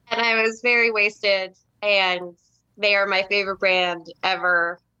 Proud of you. And I was very wasted, and they are my favorite brand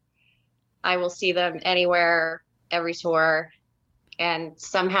ever. I will see them anywhere, every tour. And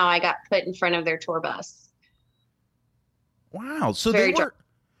somehow I got put in front of their tour bus. Wow. So Very they were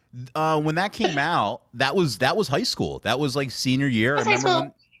when that came out, that was high school. That was like senior year. I That's high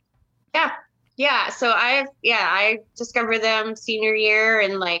remember school. Yeah. Yeah. So I discovered them senior year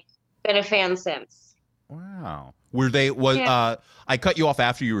and like been a fan since. Wow. Were they Yeah. I cut you off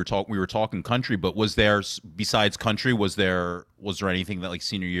after we were talking country, but was there besides country was there anything that like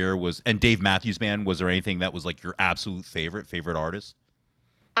senior year was, and Dave Matthews Band, was there anything that was like your absolute favorite artist?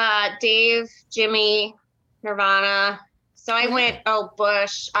 Dave, Jimmy, Nirvana. So I went,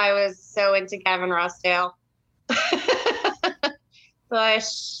 Bush. I was so into Gavin Rossdale.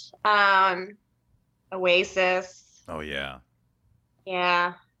 Bush, Oasis. Oh yeah.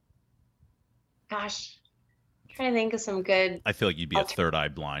 Yeah. Gosh, I'm trying to think of some good. I feel like you'd be a Third Eye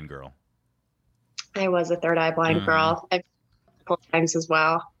Blind girl. I was a Third Eye Blind girl a couple times as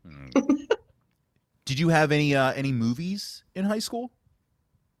well. Did you have any movies in high school?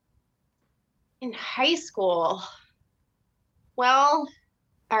 In high school, well,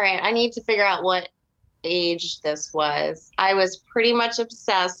 all right, I need to figure out what age this was. I was pretty much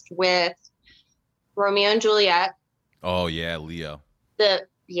obsessed with Romeo and Juliet. Oh yeah, Leo. The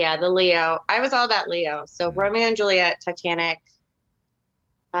Leo. I was all about Leo. So Romeo and Juliet, Titanic.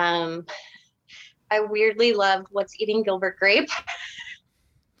 I weirdly loved What's Eating Gilbert Grape.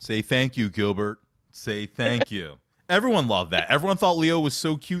 Say thank you, Gilbert. Say thank you. Everyone loved that. Everyone thought Leo was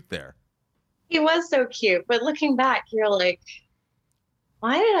so cute there. He was so cute, but looking back, you're like,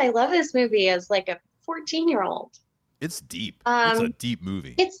 why did I love this movie as like a 14-year-old? It's deep. It's a deep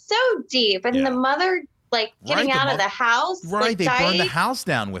movie. It's so deep, and the mother like getting out of the house, right? Like, they burned the house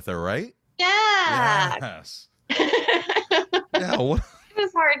down with her, right? Yeah. Yes. Yeah. What? It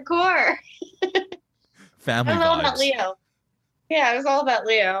was hardcore. Family it was all vibes. about Leo. Yeah, it was all about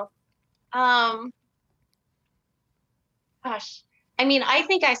Leo. Gosh. I mean, I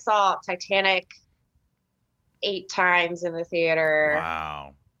think I saw Titanic 8 times in the theater.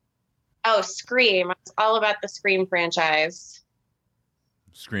 Wow. Oh, Scream. It's all about the Scream franchise.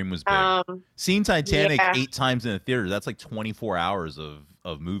 Scream was big. Seeing Titanic 8 times in the theater, that's like 24 hours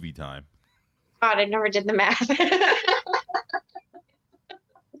of movie time. God, I never did the math.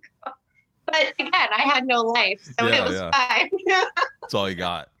 But again, I had no life, so it was fine. That's all you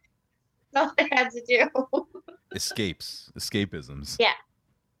got. That's all I had to do. Escapisms. Yeah.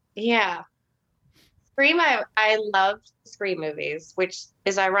 Yeah. Scream, I loved Scream movies, which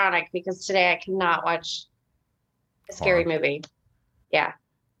is ironic because today I cannot watch a scary movie. Yeah.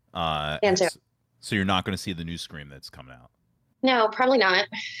 So you're not going to see the new Scream that's coming out? No, probably not.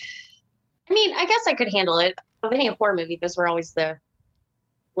 I mean, I guess I could handle it. Of any horror movie, those were always the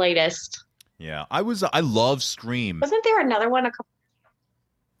latest. Yeah, I love Scream. Wasn't there another one a couple?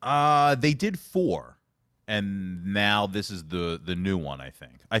 They did 4, and now this is the new one. I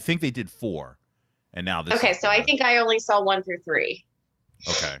think they did 4, and now this. Okay, so I think I only saw 1 through 3.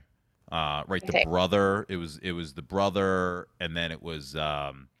 Okay, right. The brother. It was the brother, and then it was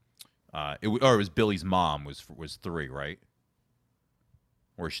it was Billy's mom was 3, right?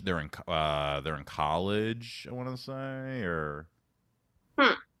 Or they're in college, I want to say, or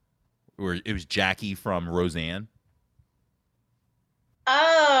it was Jackie from Roseanne.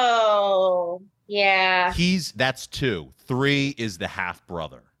 Oh, yeah. That's 2. 3 is the half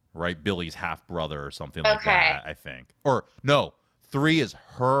brother, right? Billy's half brother or something like that, I think. Or no, 3 is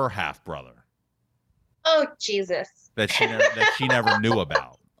her half brother. Oh, Jesus. That she never knew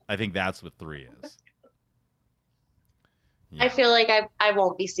about. I think that's what 3 is. Yeah. I feel like I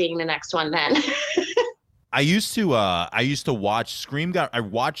won't be seeing the next one then. I used to watch Scream. I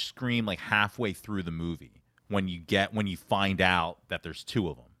watched Scream like halfway through the movie when you find out that there's 2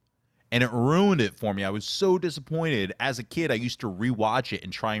 of them, and it ruined it for me. I was so disappointed. As a kid, I used to rewatch it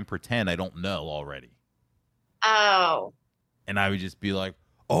and try and pretend I don't know already. Oh. And I would just be like,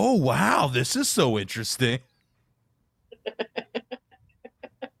 "Oh wow, this is so interesting."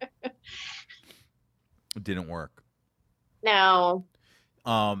 It didn't work. No.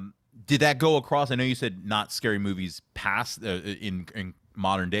 Did that go across? I know you said not scary movies past in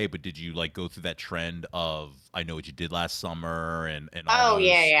modern day, but did you like go through that trend of I Know What You Did Last Summer and all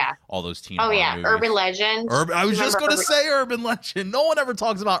all those teen horror movies? Urban Legend. I was just going to say Urban Legend. No one ever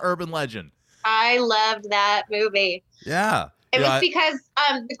talks about Urban Legend. I loved that movie. Yeah. It was because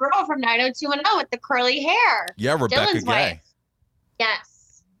the girl from 90210 with the curly hair. Yeah, Rebecca Dylan's Gay. Wife.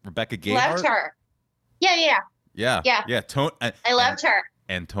 Yes. Rebecca Gay. Loved her. Yeah. I loved her.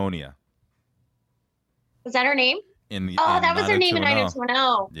 Antonia. Was that her name? That was her name in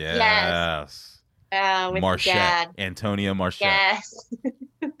 90210. Yes. With Marchette. the dad. Antonia Marchette. Yes.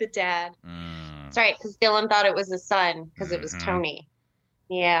 The dad. That's right, because Dylan thought it was his son because it was Tony.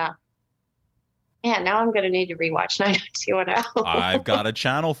 Yeah. Yeah, now I'm going to need to rewatch 90210. I've got a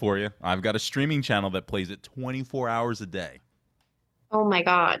channel for you. I've got a streaming channel that plays it 24 hours a day. Oh my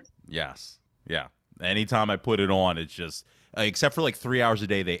God. Yes. Yeah. Anytime I put it on, it's just, except for like 3 hours a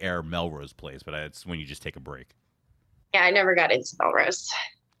day, they air Melrose Place, but it's when you just take a break. Yeah, I never got into Melrose.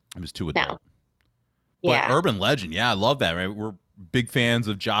 It was too adult. No. But Yeah. Urban Legend, yeah, I love that. Right? We're big fans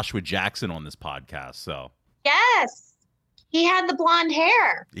of Joshua Jackson on this podcast, so. Yes. He had the blonde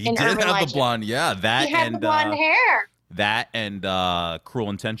hair. He in did Urban have Legend. the blonde, yeah. That He had and the blonde hair. that and Cruel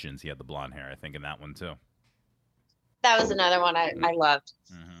Intentions. He had the blonde hair, I think, in that one too. That was another one I loved.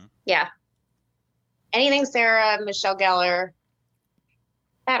 Mm-hmm. Yeah. Anything Sarah, Michelle Gellar,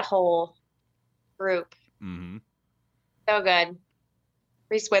 that whole group. Mm-hmm. So good.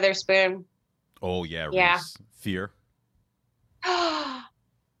 Reese Witherspoon. Oh yeah, Yeah. Reese. Fear.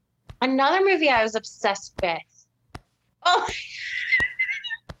 Another movie I was obsessed with. Oh,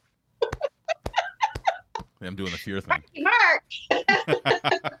 I'm doing the Fear thing. Mark.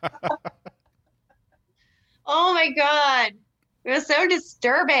 Oh my God. It was so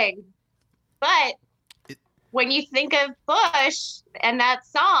disturbing. But when you think of Bush and that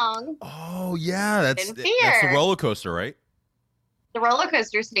song, Oh yeah, that's In the Fear. roller coaster, right? the roller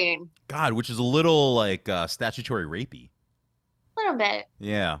coaster scene, God, which is a little like statutory rapey. a little bit.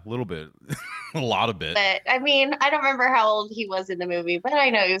 Yeah, a little bit, a lot of bit. But I mean, I don't remember how old he was in the movie, but I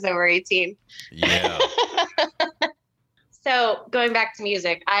know he was over 18. Yeah. So going back to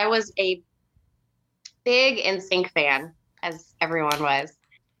music, I was a big NSYNC fan, as everyone was.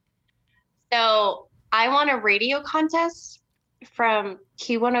 So I won a radio contest from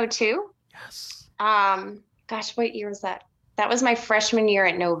Q102. Yes. Gosh, what year was that? That was my freshman year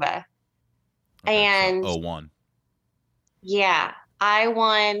at Nova. Okay, And so 01. yeah, I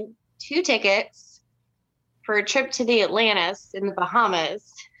won 2 tickets for a trip to the Atlantis in the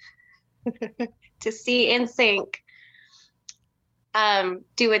Bahamas to see NSYNC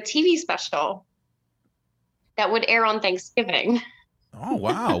do a TV special that would air on Thanksgiving. Oh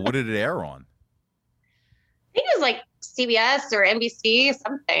wow, what did it air on? I think it was like CBS or NBC,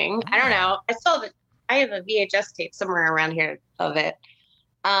 something. I don't know. I have a VHS tape somewhere around here of it.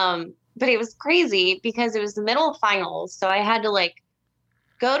 But it was crazy because it was the middle of finals. So I had to like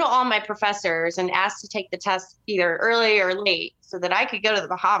go to all my professors and ask to take the test either early or late so that I could go to the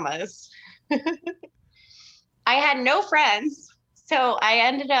Bahamas. I had no friends. So I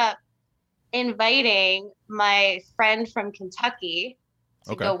ended up inviting my friend from Kentucky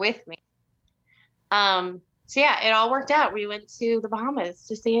to Okay. go with me. So yeah, it all worked out. We went to the Bahamas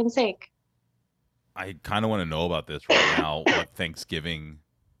to see NSYNC. I kind of want to know about this right now. What Thanksgiving?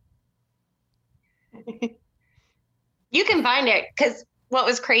 You can find it because what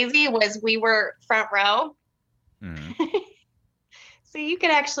was crazy was we were front row. Mhm. So you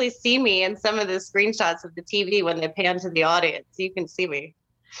could actually see me in some of the screenshots of the TV when they pan to the audience. You can see me.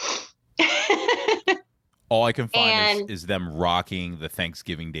 All I can find And- is them rocking the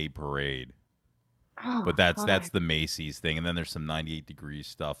Thanksgiving Day parade. Oh, But that's God. the Macy's thing, and then there's some 98 Degrees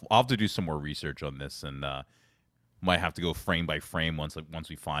stuff. I'll have to do some more research on this, and might have to go frame by frame once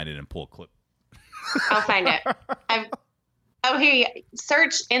we find it and pull a clip. I'll find it. Oh, here you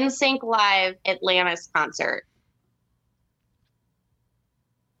search NSYNC Live Atlantis concert.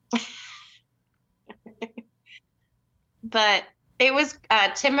 But it was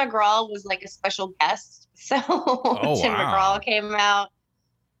Tim McGraw was like a special guest. So Tim wow. McGraw came out.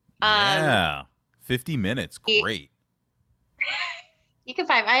 Yeah, 50 minutes, he- great. You can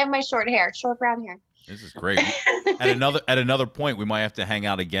find I have my short brown hair. This is great. At another point, we might have to hang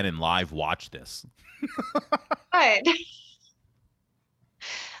out again and live watch this. But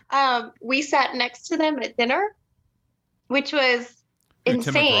we sat next to them at dinner, which was Who,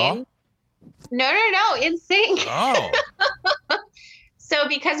 Tim insane. No, insane. Oh, So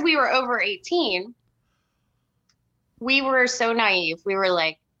because we were over 18, we were so naive. We were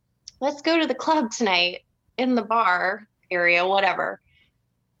like, let's go to the club tonight in the bar area, whatever.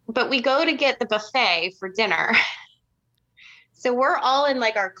 But we go to get the buffet for dinner. So we're all in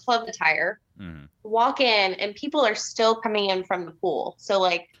like our club attire, Mhm. walk in, and people are still coming in from the pool. So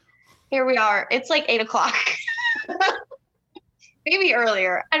like, here we are. It's like 8:00. Maybe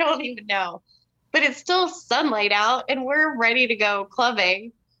earlier. I don't even know. But it's still sunlight out and we're ready to go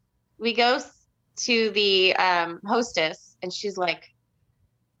clubbing. We go to the hostess and she's like,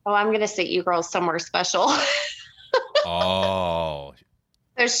 oh, I'm going to sit you girls somewhere special. Oh,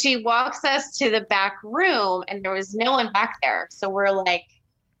 So she walks us to the back room and there was no one back there. So we're like,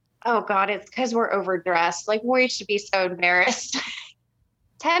 oh God, it's because we're overdressed. Like we should be so embarrassed.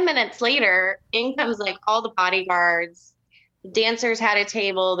 10 minutes later, in comes like all the bodyguards, The dancers had a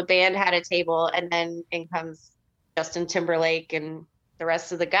table, the band had a table, and then in comes Justin Timberlake and the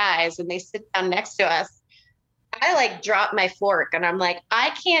rest of the guys, and they sit down next to us. I like drop my fork and I'm like,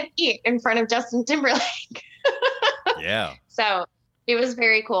 I can't eat in front of Justin Timberlake. Yeah. So it was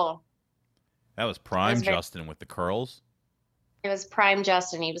very cool. That was prime Justin with the curls. It was prime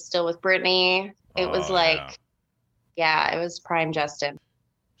Justin. He was still with Britney. It was like, yeah, it was prime Justin.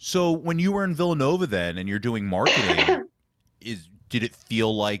 So when you were in Villanova then and you're doing marketing, did it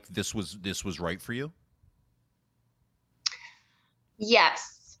feel like this was right for you?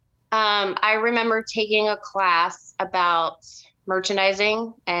 Yes. I remember taking a class about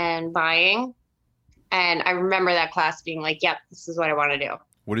merchandising and buying. And I remember that class being like, yep, this is what I want to do.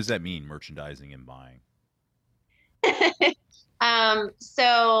 What does that mean, merchandising and buying?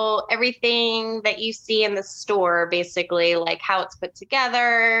 So everything that you see in the store, basically, like how it's put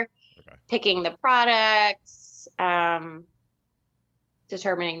together, picking the products,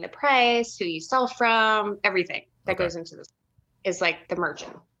 determining the price, who you sell from, everything that goes into this is like the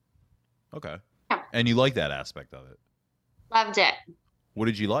merchant. Okay. Yeah. And you like that aspect of it? Loved it. What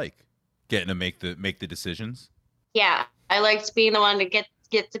did you like? Getting to make the decisions? Yeah. I liked being the one to get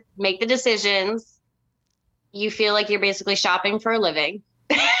to make the decisions. You feel like you're basically shopping for a living.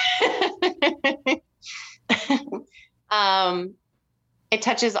 It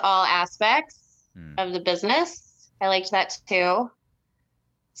touches all aspects of the business. I liked that too.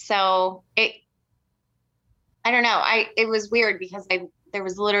 So I don't know. It was weird because there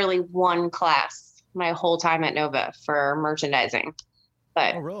was literally one class my whole time at Nova for merchandising.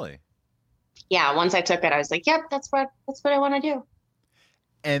 But oh, really? Yeah, once I took it, I was like, yep, that's what I want to do.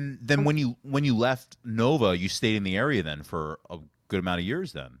 And then when you left Nova, you stayed in the area then for a good amount of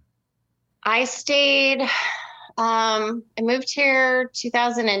years then? I stayed I moved here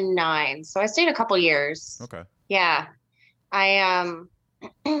 2009. So I stayed a couple years. Okay. Yeah. I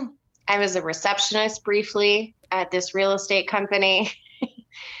was a receptionist briefly at this real estate company.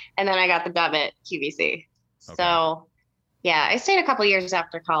 And then I got the job at QVC. Okay. So yeah, I stayed a couple years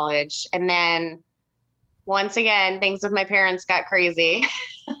after college. And then once again, things with my parents got crazy.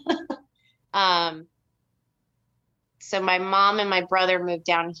 So my mom and my brother moved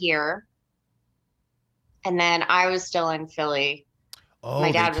down here. And then I was still in Philly. Oh,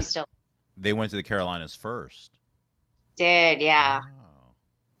 my dad was still. They went to the Carolinas first. Did, yeah. Oh.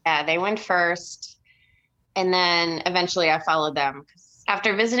 Yeah, they went first. And then eventually I followed them.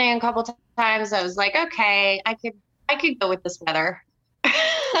 After visiting a couple times, I was like, okay, I could go with this weather.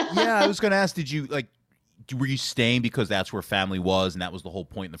 Yeah, I was going to ask, were you staying because that's where family was and that was the whole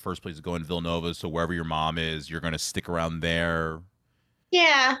point in the first place of going to Villanova? So wherever your mom is, you're going to stick around there?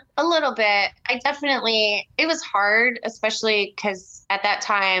 Yeah, a little bit. It was hard, especially because at that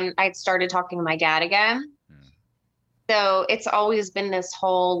time I'd started talking to my dad again. So it's always been this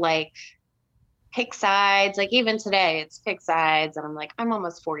whole like pick sides. Like even today it's pick sides. And I'm like, I'm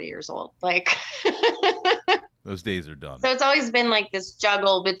almost 40 years old. Like those days are done. So it's always been like this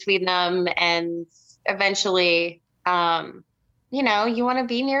juggle between them. And eventually, you want to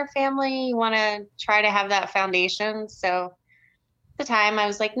be near family. You want to try to have that foundation. So at the time I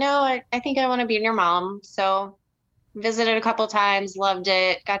was like, no, I think I want to be near mom. So visited a couple times, loved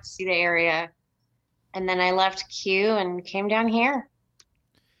it, got to see the area. And then I left Q and came down here.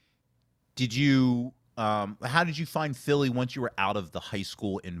 Did you, how did you find Philly once you were out of the high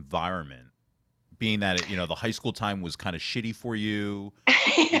school environment? Being that, the high school time was kind of shitty for you.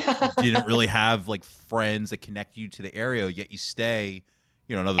 You didn't really have like friends that connect you to the area, yet you stay,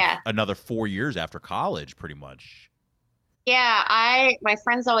 another 4 years after college pretty much. Yeah, my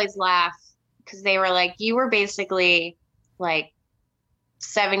friends always laugh because they were like, you were basically like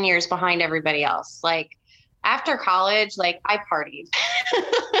 7 years behind everybody else. Like after college, like I partied.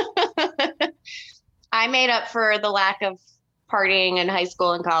 I made up for the lack of partying in high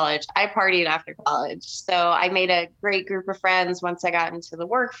school and college. I partied after college. So I made a great group of friends once I got into the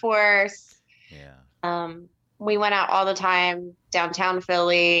workforce. Yeah. We went out all the time, downtown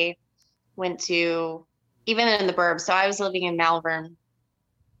Philly, went to even in the burbs. So I was living in Malvern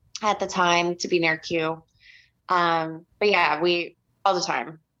at the time to be near Q. But yeah, we all the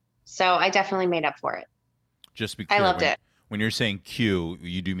time. So I definitely made up for it. Just because I loved it. When you're saying Q,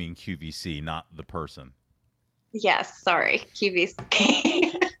 you do mean QVC, not the person. Yes, sorry,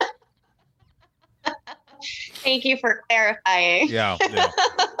 QVC. Thank you for clarifying. Yeah.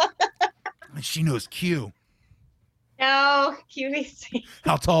 She knows Q. No, QVC.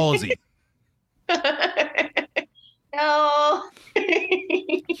 How tall is he? No.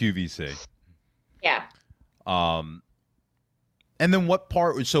 QVC. Yeah. And then what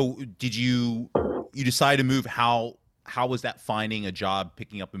part? So did you decide to move? How how was that finding a job,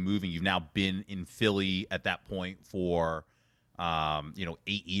 picking up and moving? You've now been in Philly at that point for,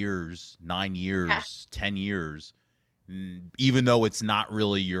 8 years, 9 Yeah. years, 10 years, even though it's not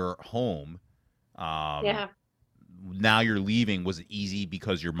really your home. Um, Yeah. Now you're leaving. Was it easy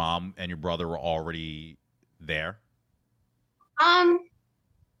because your mom and your brother were already there? Um,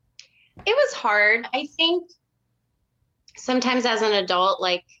 it was hard. I think sometimes as an adult,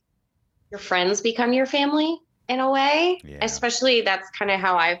 like your friends become your family in a way. Yeah. Especially that's kind of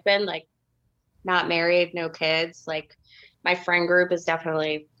how I've been, like not married, no kids. Like my friend group is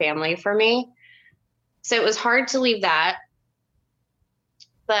definitely family for me. So it was hard to leave that.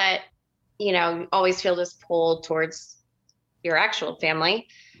 But, you always feel this pull towards your actual family.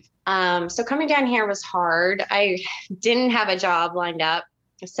 So coming down here was hard. I didn't have a job lined up.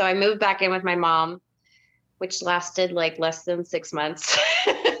 So I moved back in with my mom, which lasted like less than 6 months.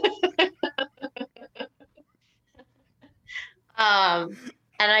 um,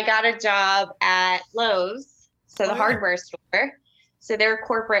 and I got a job at Lowe's, so the Oh, yeah. hardware store. So their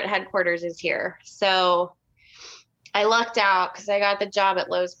corporate headquarters is here. So I lucked out because I got the job at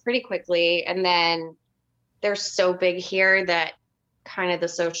Lowe's pretty quickly. And then they're so big here that kind of the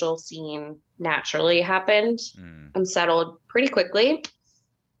social scene naturally happened Mm. and settled pretty quickly.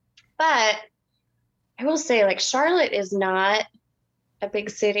 But I will say, like, Charlotte is not a big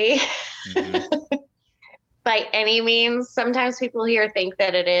city Mhm. by any means. Sometimes people here think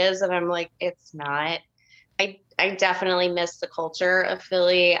that it is, and I'm like, it's not. I definitely miss the culture of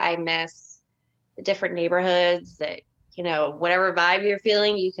Philly. I miss the different neighborhoods that, whatever vibe you're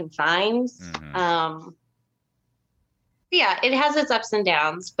feeling, you can find. Mhm. Yeah, it has its ups and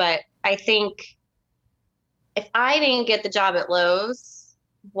downs, but I think if I didn't get the job at Lowe's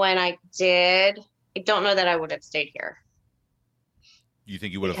when I did, I don't know that I would have stayed here You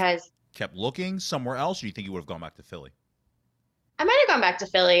think you would have because kept looking somewhere else, or you think you would have gone back to Philly? I might have gone back to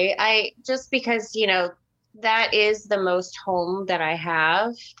Philly. Just because, that is the most home that I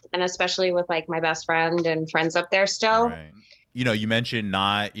have. And especially with like my best friend and friends up there still. Right. You mentioned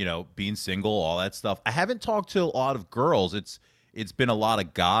not, being single, all that stuff. I haven't talked to a lot of girls. It's been a lot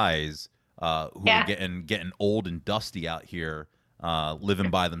of guys who are Yeah. getting old and dusty out here, living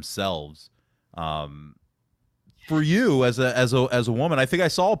by themselves. For you as a woman, I think I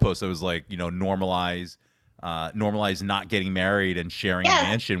saw a post that was like, normalize not getting married and sharing a Yeah.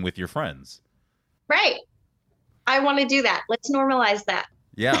 mansion with your friends. Right. I want to do that. Let's normalize that.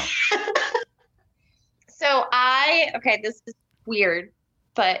 Yeah. So okay, this is weird,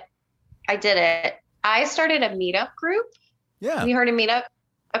 but I did it. I started a meetup group. Yeah. Have you heard of Meetup?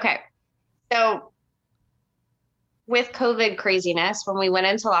 Okay. So with COVID craziness, when we went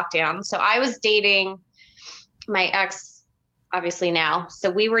into lockdown, so I was dating my ex, obviously now. So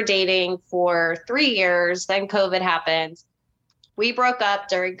we were dating for 3 years. Then COVID happened. We broke up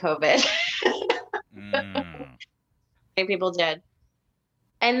during COVID. Mm. Many people did.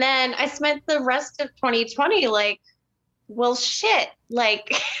 And then I spent the rest of 2020 like, well, shit.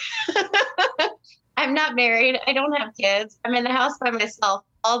 Like, I'm not married. I don't have kids. I'm in the house by myself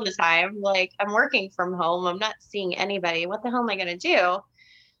all the time. Like, I'm working from home. I'm not seeing anybody. What the hell am I going to do?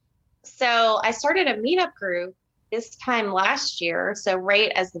 So I started a meetup group this time last year. So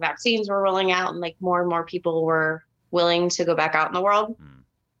right as the vaccines were rolling out and like more and more people were willing to go back out in the world. Mm.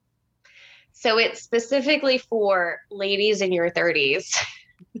 So it's specifically for ladies in your 30s.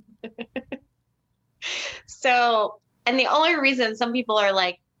 So, and the only reason some people are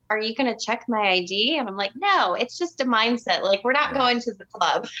like, are you going to check my ID? And I'm like, no, it's just a mindset. Like, we're not Right. going to the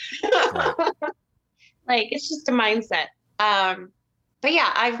club. Right. Like, it's just a mindset. But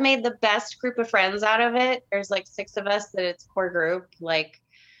yeah, I've made the best group of friends out of it. There's like 6 of us that it's core group, like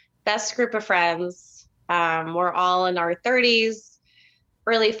best group of friends. We're all in our 30s,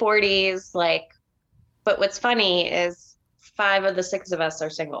 early 40s. Like, but what's funny is 5 of the 6 of us are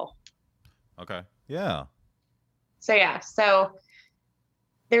single. Okay. Yeah. So yeah, so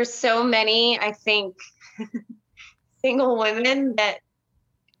there's so many, I think, single women that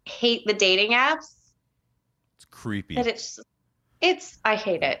hate the dating apps It's creepy. that I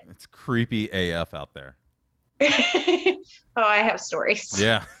hate it. It's creepy AF out there. Oh, I have stories.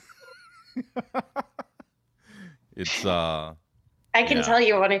 Yeah. It's I can yeah. tell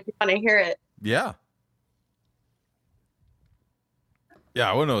you one if you want to hear it. Yeah. Yeah,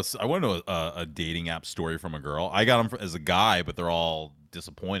 I want to know a dating app story from a girl. I got them as a guy, but they're all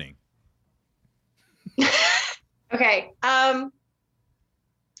disappointing. Okay. So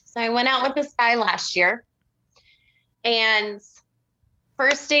I went out with this guy last year, and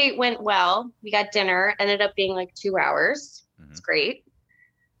first date went well. We got dinner, ended up being like 2 hours. Mhm. It's great.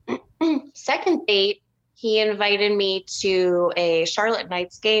 Second date, he invited me to a Charlotte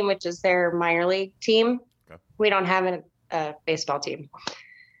Knights game, which is their minor league team. Okay. We don't have a baseball team,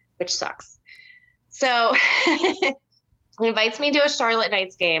 which sucks. So he invites me to a Charlotte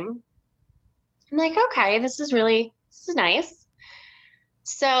Knights game. I'm like, okay, this is nice.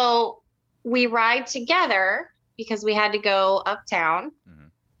 So we ride together because we had to go uptown.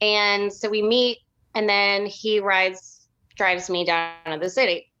 Mhm. And so we meet, and then he drives me down to the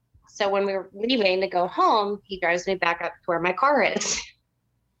city. So when we were leaving to go home, he drives me back up to where my car is.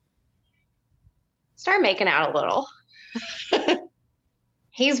 Start making out a little.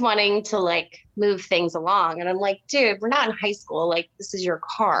 He's wanting to like move things along. And I'm like, dude, we're not in high school. Like, this is your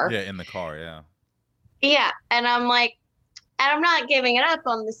car. Yeah, in the car, yeah. Yeah. And I'm like, and I'm not giving it up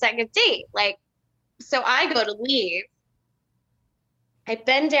on the second date. Like, so I go to leave. I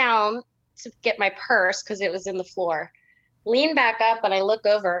bend down to get my purse because it was in the floor. Lean back up and I look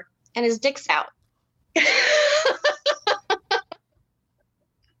over and his dick's out.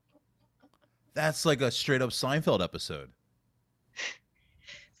 That's like a straight up Seinfeld episode.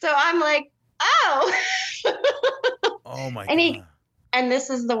 So I'm like, oh. Oh my And God. and this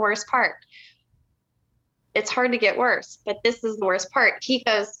is the worst part. It's hard to get worse, but this is the worst part. He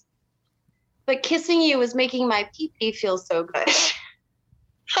goes, but kissing you is making my pee-pee feel so good.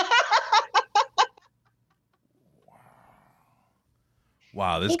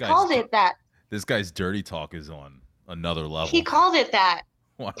 Wow, He called it that. This guy's dirty talk is on another level. He called it that.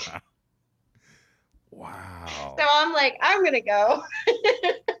 Wow. Wow. So I'm like, I'm going to go.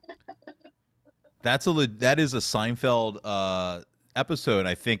 That is a Seinfeld episode.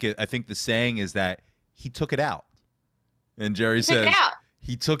 I think the saying is that he took it out. And Jerry Took says it out.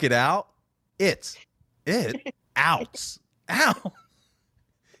 he took it out. It outs. Ow.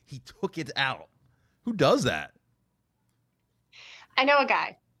 He took it out. Who does that? I know a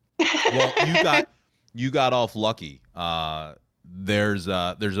guy. Well, you got off lucky. There's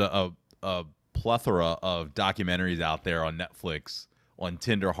a plethora of documentaries out there on Netflix on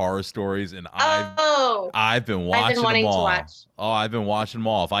Tinder horror stories, and I've been watching wanting them all. to watch. Oh, I've been watching them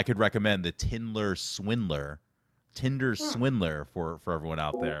all. If I could recommend the Tinder Swindler for everyone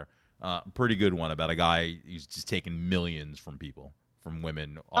out there, pretty good one about a guy who's just taking millions from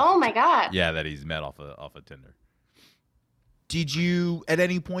women. Oh my God. Yeah, that he's met off of Tinder. Did you, at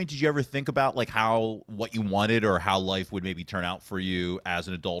any point, did you ever think about like what you wanted or how life would maybe turn out for you as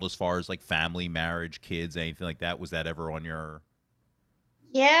an adult, as far as like family, marriage, kids, anything like that? Was that ever on your?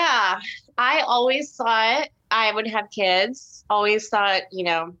 Yeah, I always thought I would have kids. Always thought,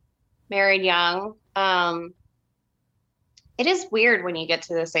 married young. It is weird when you get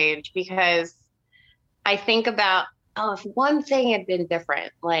to this age because I think about, if one thing had been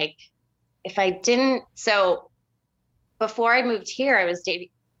different, like if I didn't, so before I moved here, I was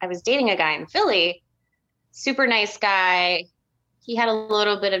dating a guy in Philly, super nice guy. He had a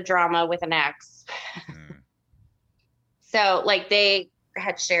little bit of drama with an ex. So like they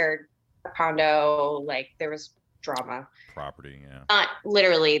had shared a condo, like there was drama. Property, yeah. Not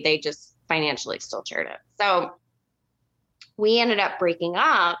literally, they just financially still shared it. So we ended up breaking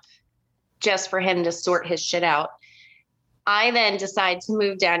up just for him to sort his shit out. I then decide to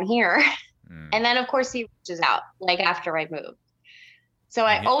move down here. And then, of course, he reaches out, like, after I moved. So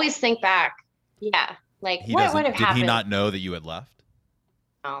I always think back, like, what would have happened? Did he not know that you had left?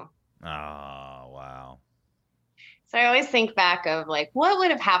 No. Oh, wow. So I always think back of, like, what would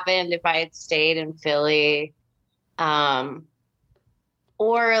have happened if I had stayed in Philly? Or,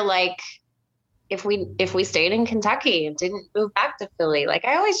 like, if we stayed in Kentucky and didn't move back to Philly. Like,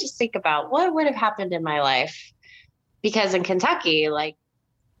 I always just think about what would have happened in my life. Because in Kentucky, like,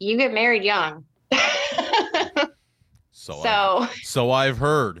 you get married young. So I've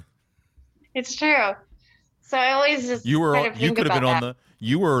heard. It's true. So I always just you could have been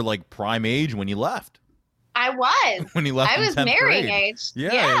you were like prime age when you left. I was. When you left I in was 10th marrying grade. age.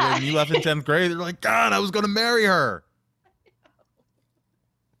 Yeah, when you left in 10th grade, they're like, God, I was going to marry her.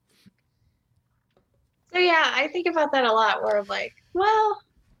 So yeah, I think about that a lot where I'm like, well,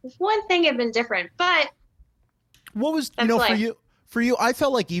 if one thing had been different, but what was, for you, I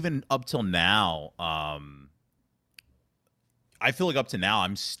felt like even up till now, I feel like up to now,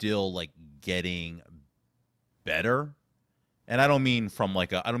 I'm still like getting better. And I don't mean from a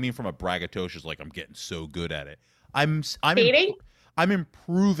braggadocious, like I'm getting so good at it. I'm dating? I'm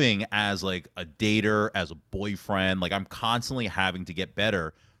improving as like a dater, as a boyfriend. Like I'm constantly having to get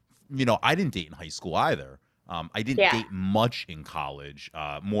better. I didn't date in high school either. I didn't date much in college,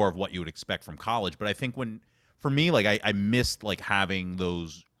 more of what you would expect from college. But I think for me, like I missed like having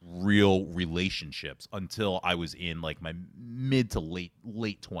those real relationships until I was in like my mid to late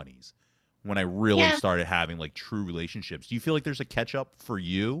 20s, when I really Yeah. started having like true relationships. Do you feel like there's a catch up for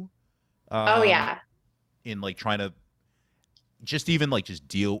you? Oh yeah. In like trying to just even like just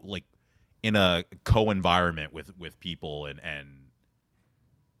deal like in a co-environment with people and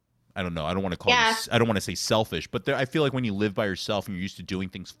I don't know. I don't want to call Yeah. I don't want to say selfish, but I feel like when you live by yourself and you're used to doing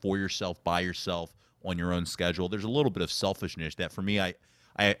things for yourself, by yourself, on your own schedule, there's a little bit of selfishness that for me, I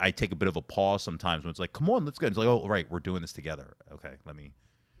take a bit of a pause sometimes when it's like, come on, let's go. It's like, oh, right, we're doing this together. Okay, let me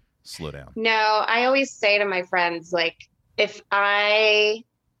slow down. No, I always say to my friends, like, if I'm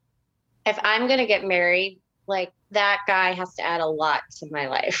gonna get married, like that guy has to add a lot to my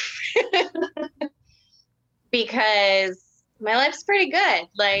life. Because my life's pretty good.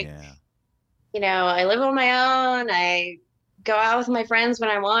 Like, Yeah. I live on my own. I go out with my friends when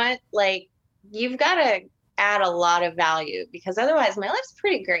I want. Like, you've got to add a lot of value because otherwise my life's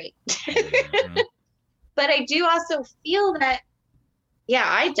pretty great. Mhm. But I do also feel that, yeah,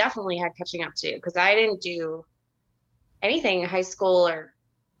 I definitely had catching up to do because I didn't do anything in high school or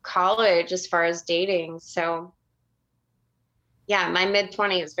college as far as dating. So, yeah, my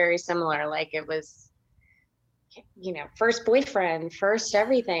mid-20s very similar. Like, it was, first boyfriend, first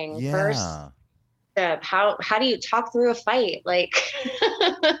everything, first how do you talk through a fight? Like,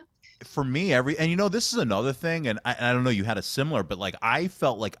 For me, this is another thing, and I don't know, you had a similar, but like I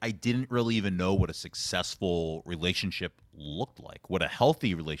felt like I didn't really even know what a successful relationship looked like, what a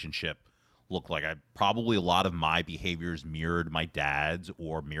healthy relationship looked like. Probably a lot of my behaviors mirrored my dad's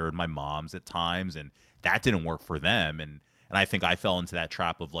or mirrored my mom's at times, and that didn't work for them. And I think I fell into that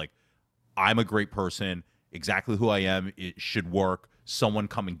trap of like, I'm a great person, exactly who I am, it should work. Someone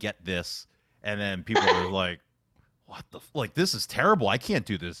come and get this, and then people are like, what like, this is terrible. I can't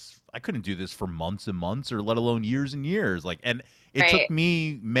do this. I couldn't do this for months and months, or let alone years and years. Like, and it took Right.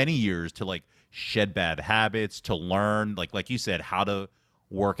 me many years to like shed bad habits, to learn, like you said, how to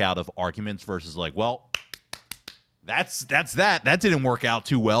work out of arguments versus like, well, that's that didn't work out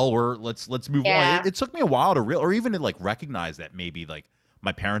too well, or let's move on. Yeah. It took me a while to or even to like recognize that maybe like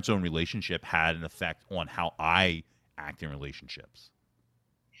my parents' own relationship had an effect on how I act in relationships.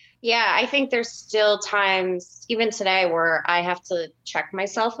 Yeah, I think there's still times, even today, where I have to check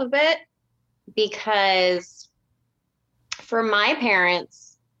myself a bit because for my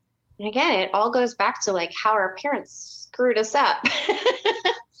parents, and again, it all goes back to like how our parents screwed us up.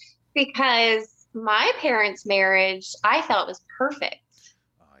 Because my parents' marriage, I thought was perfect.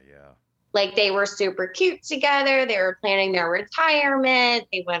 Yeah. Like, they were super cute together. They were planning their retirement.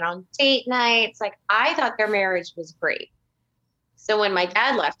 They went on date nights. Like, I thought their marriage was great. So when my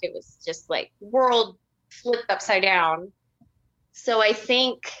dad left, it was just like world flipped upside down. So I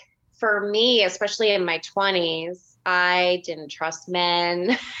think for me, especially in my 20s, I didn't trust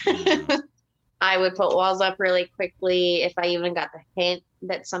men. Mm. I would put walls up really quickly if I even got the hint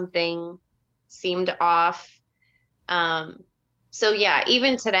that something seemed off. So yeah,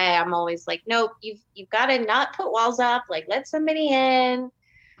 even today, I'm always like, nope, you've got to not put walls up. Like, let somebody in.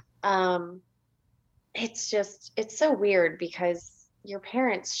 It's so weird because your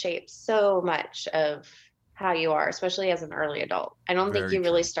parents shape so much of how you are, especially as an early adult. I don't think Very you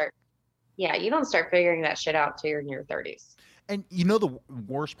really true. you don't start figuring that shit out till you're in your 30s. And the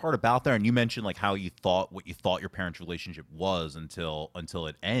worst part about that, and you mentioned like how what you thought your parents' relationship was until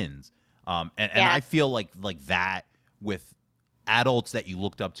it ends. And Yeah. I feel like that with adults that you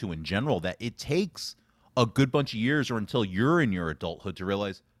looked up to in general, that it takes a good bunch of years or until you're in your adulthood to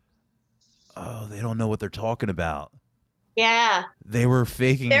realize, oh, they don't know what they're talking about. Yeah. They were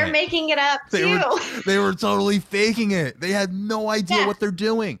faking They're it. making it up They too. they were totally faking it. They had no idea Yeah. what they're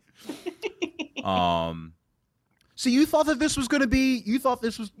doing. So you thought that this was going to be,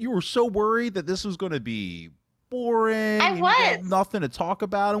 you were so worried that this was going to be boring. I and you got was. nothing to talk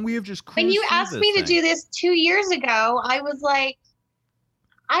about, and we have just cruised When you through asked this me to thing. do this 2 years ago, I was like,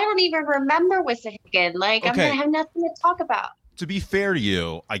 I don't even remember Wissahickon. Like, I'm Okay. going to have nothing to talk about. To be fair to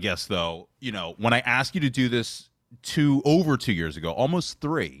you, I guess though, when I asked you to do this over 2 years ago, almost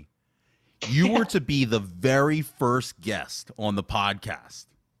 3, you were to be the very first guest on the podcast.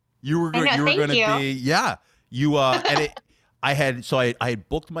 You were I know, you were thank going to you. be, yeah. You and I had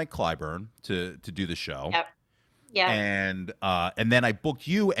booked Mike Clyburn to do the show. Yep. Yeah. And then I booked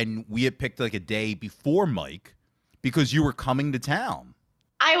you, and we had picked like a day before Mike because you were coming to town.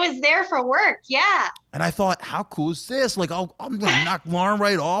 I was there for work. Yeah. And I thought, how cool is this? Like, I'm gonna knock Lauren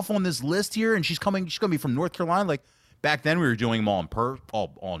right off on this list here, and she's gonna be from North Carolina. Like, back then we were doing them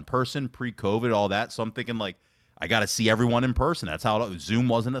all on person, pre-COVID, all that. So I'm thinking like, I got to see everyone in person. That's how Zoom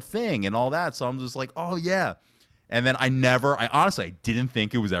wasn't a thing and all that. So I'm just like, oh yeah. And then I honestly, I didn't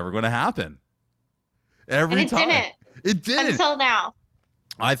think it was ever going to happen. Every And it time. didn't. It didn't. Until now.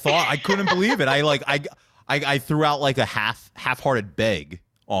 I thought I couldn't believe it. I threw out like a half-hearted beg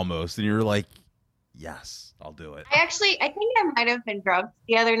almost, and you were like, "Yes, I'll do it." I think I might have been drunk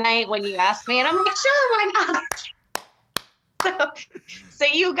the other night when you asked me, and I'm like, sure, why not? So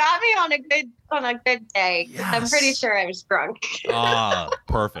you got me on a good day. Yes. I'm pretty sure I was drunk.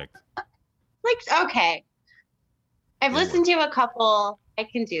 Perfect. Like, okay, I've listened to a couple. I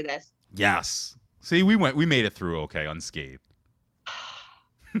can do this. Yes. See, we made it through okay unscathed.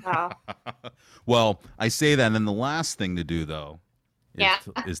 Oh. Well, I say that, and then the last thing to do though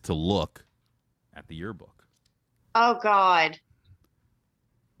is to look at the yearbook. Oh God.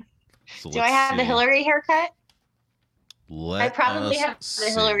 So Do I have the Hillary haircut? I I probably have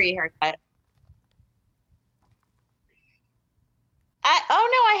the Hillary haircut.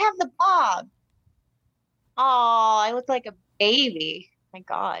 I have the bob. Oh, I look like a baby. My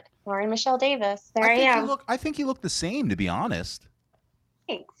God. Lauren Michelle Davis. There I am. I think you look the same, to be honest.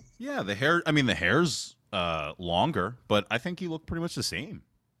 Thanks. Yeah, the hair. I mean, the hair's longer, but I think you look pretty much the same.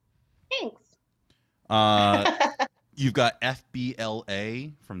 Thanks. You've got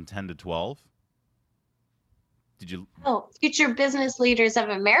FBLA from 10 to 12. Did you? Oh, Future Business Leaders of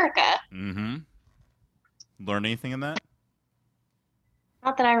America. Mm-hmm. Learn anything in that?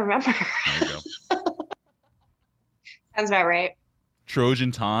 Not that I remember. There you go. Sounds about right.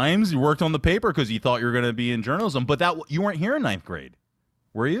 Trojan Times. You worked on the paper because you thought you were going to be in journalism, but you weren't here in 9th grade,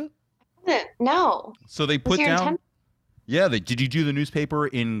 were you? No. So they put down. Yeah. Did you do the newspaper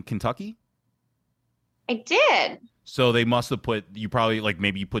in Kentucky? I did. So they must have put you probably like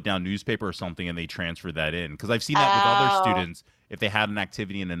maybe you put down newspaper or something and they transferred that in because I've seen that with other students. If they had an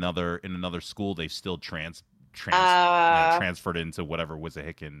activity in another school, they still transferred into whatever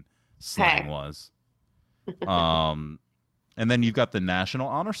Wissahickon slang was. And then you've got the National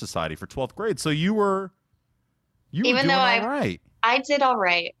Honor Society for 12th grade. So you were doing all right. I did all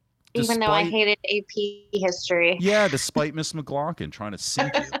right. Even though I hated AP history. Yeah, despite Miss McLaughlin trying to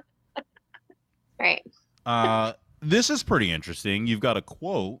sink you. Right. This is pretty interesting. You've got a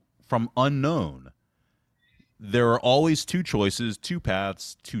quote from Unknown. There are always two choices, two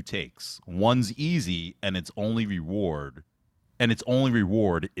paths, two takes. One's easy, and its only reward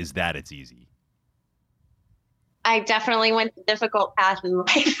is that it's easy. I definitely went the difficult path in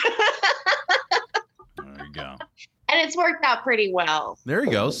life. There you go. And it's worked out pretty well. There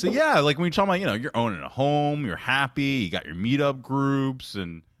you go. So yeah, like when you're talking about, you're owning a home, you're happy, you got your meetup groups,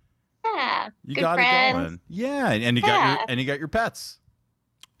 and you got it going. Yeah, and you got your pets.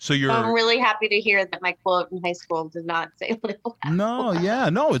 So I'm really happy to hear that my quote in high school did not say little apple.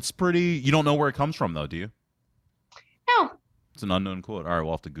 No, it's pretty. You don't know where it comes from though, do you? No. It's an unknown quote. All right,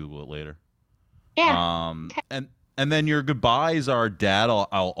 we'll have to Google it later. Yeah. And then your goodbyes are Dad,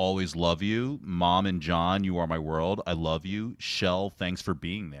 I'll always love you. Mom and John, you are my world. I love you. Shell, thanks for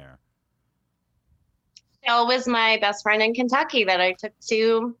being there. Shell was my best friend in Kentucky that I took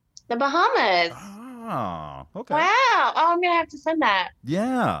to the Bahamas. Oh, okay. Wow. Oh, I'm gonna have to send that.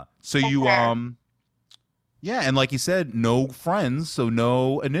 Yeah. So you and like you said, no friends, so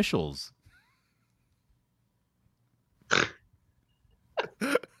no initials.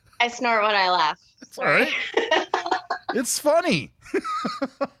 I snort when I laugh. It's all right. It's funny.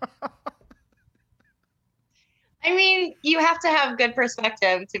 I mean, you have to have good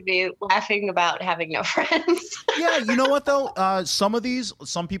perspective to be laughing about having no friends. Yeah, you know what though?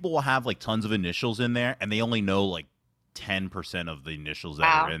 Some people will have like tons of initials in there, and they only know like 10% of the initials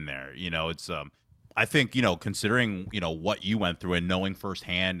that are in there. It's I think considering what you went through and knowing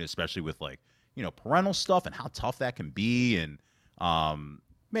firsthand, especially with like parental stuff and how tough that can be, and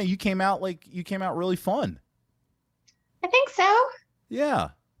man, you came out really fun. I think so. Yeah.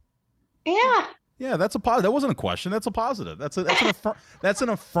 Yeah. Yeah, that's a positive. That wasn't a question. That's a positive. That's an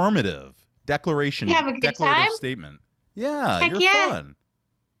affirmative declaration. You have a good declarative time? Statement. Yeah, Heck you're fun.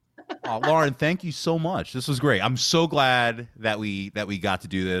 Lauren, thank you so much. This was great. I'm so glad that we got to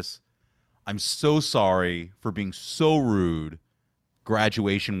do this. I'm so sorry for being so rude.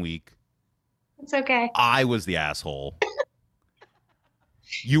 Graduation week. It's okay. I was the asshole.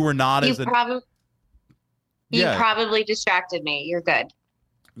 You were not You probably distracted me. You're good.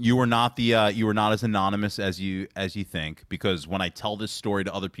 You were not as anonymous as you think, because when I tell this story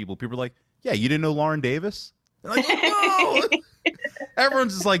to other people are like, yeah, you didn't know Lauren Davis? They're like, no.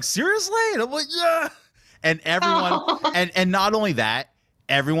 Everyone's just like, seriously? And I'm like, yeah. And everyone and not only that,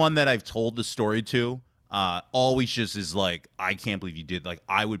 everyone that I've told the story to always just is like, I can't believe you did. Like,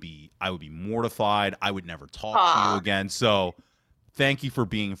 I would be mortified. I would never talk to you again. So thank you for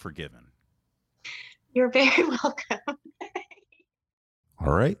being forgiven. You're very welcome.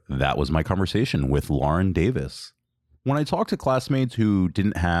 All right. That was my conversation with Lauren Davis. When I talk to classmates who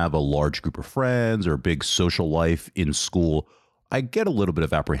didn't have a large group of friends or a big social life in school, I get a little bit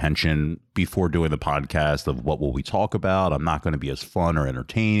of apprehension before doing the podcast of what will we talk about. I'm not going to be as fun or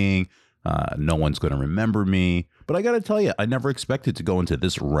entertaining. No one's going to remember me. But I got to tell you, I never expected to go into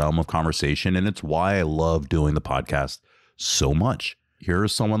this realm of conversation, and it's why I love doing the podcast so much.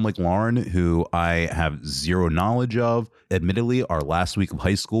 Here's someone like Lauren, who I have zero knowledge of. Admittedly, our last week of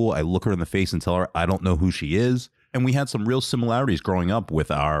high school, I look her in the face and tell her I don't know who she is. And we had some real similarities growing up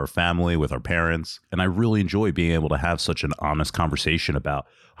with our family, with our parents. And I really enjoy being able to have such an honest conversation about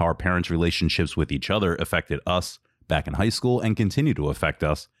how our parents' relationships with each other affected us back in high school and continue to affect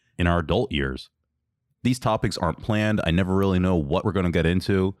us in our adult years. These topics aren't planned. I never really know what we're going to get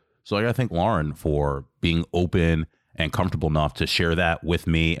into. So I got to thank Lauren for being open and comfortable enough to share that with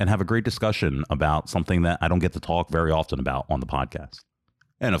me and have a great discussion about something that I don't get to talk very often about on the podcast.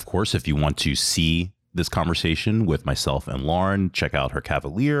 And of course, if you want to see this conversation with myself and Lauren, check out her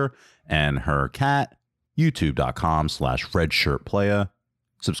Cavalier and her cat, youtube.com/redshirtplaya.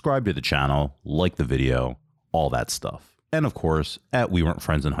 Subscribe to the channel, like the video, all that stuff. And of course, at We Weren't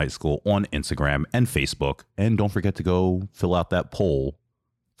Friends in High School on Instagram and Facebook. And don't forget to go fill out that poll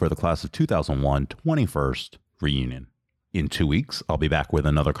for the class of 2001 21st reunion. In 2 weeks, I'll be back with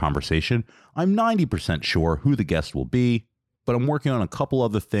another conversation. I'm 90% sure who the guest will be, but I'm working on a couple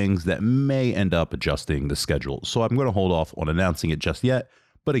other things that may end up adjusting the schedule. So I'm going to hold off on announcing it just yet.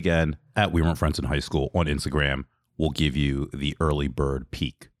 But again, at We Weren't Friends in High School on Instagram, we'll give you the early bird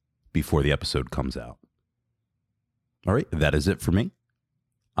peek before the episode comes out. All right, that is it for me.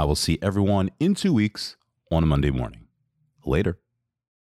 I will see everyone in 2 weeks on a Monday morning. Later.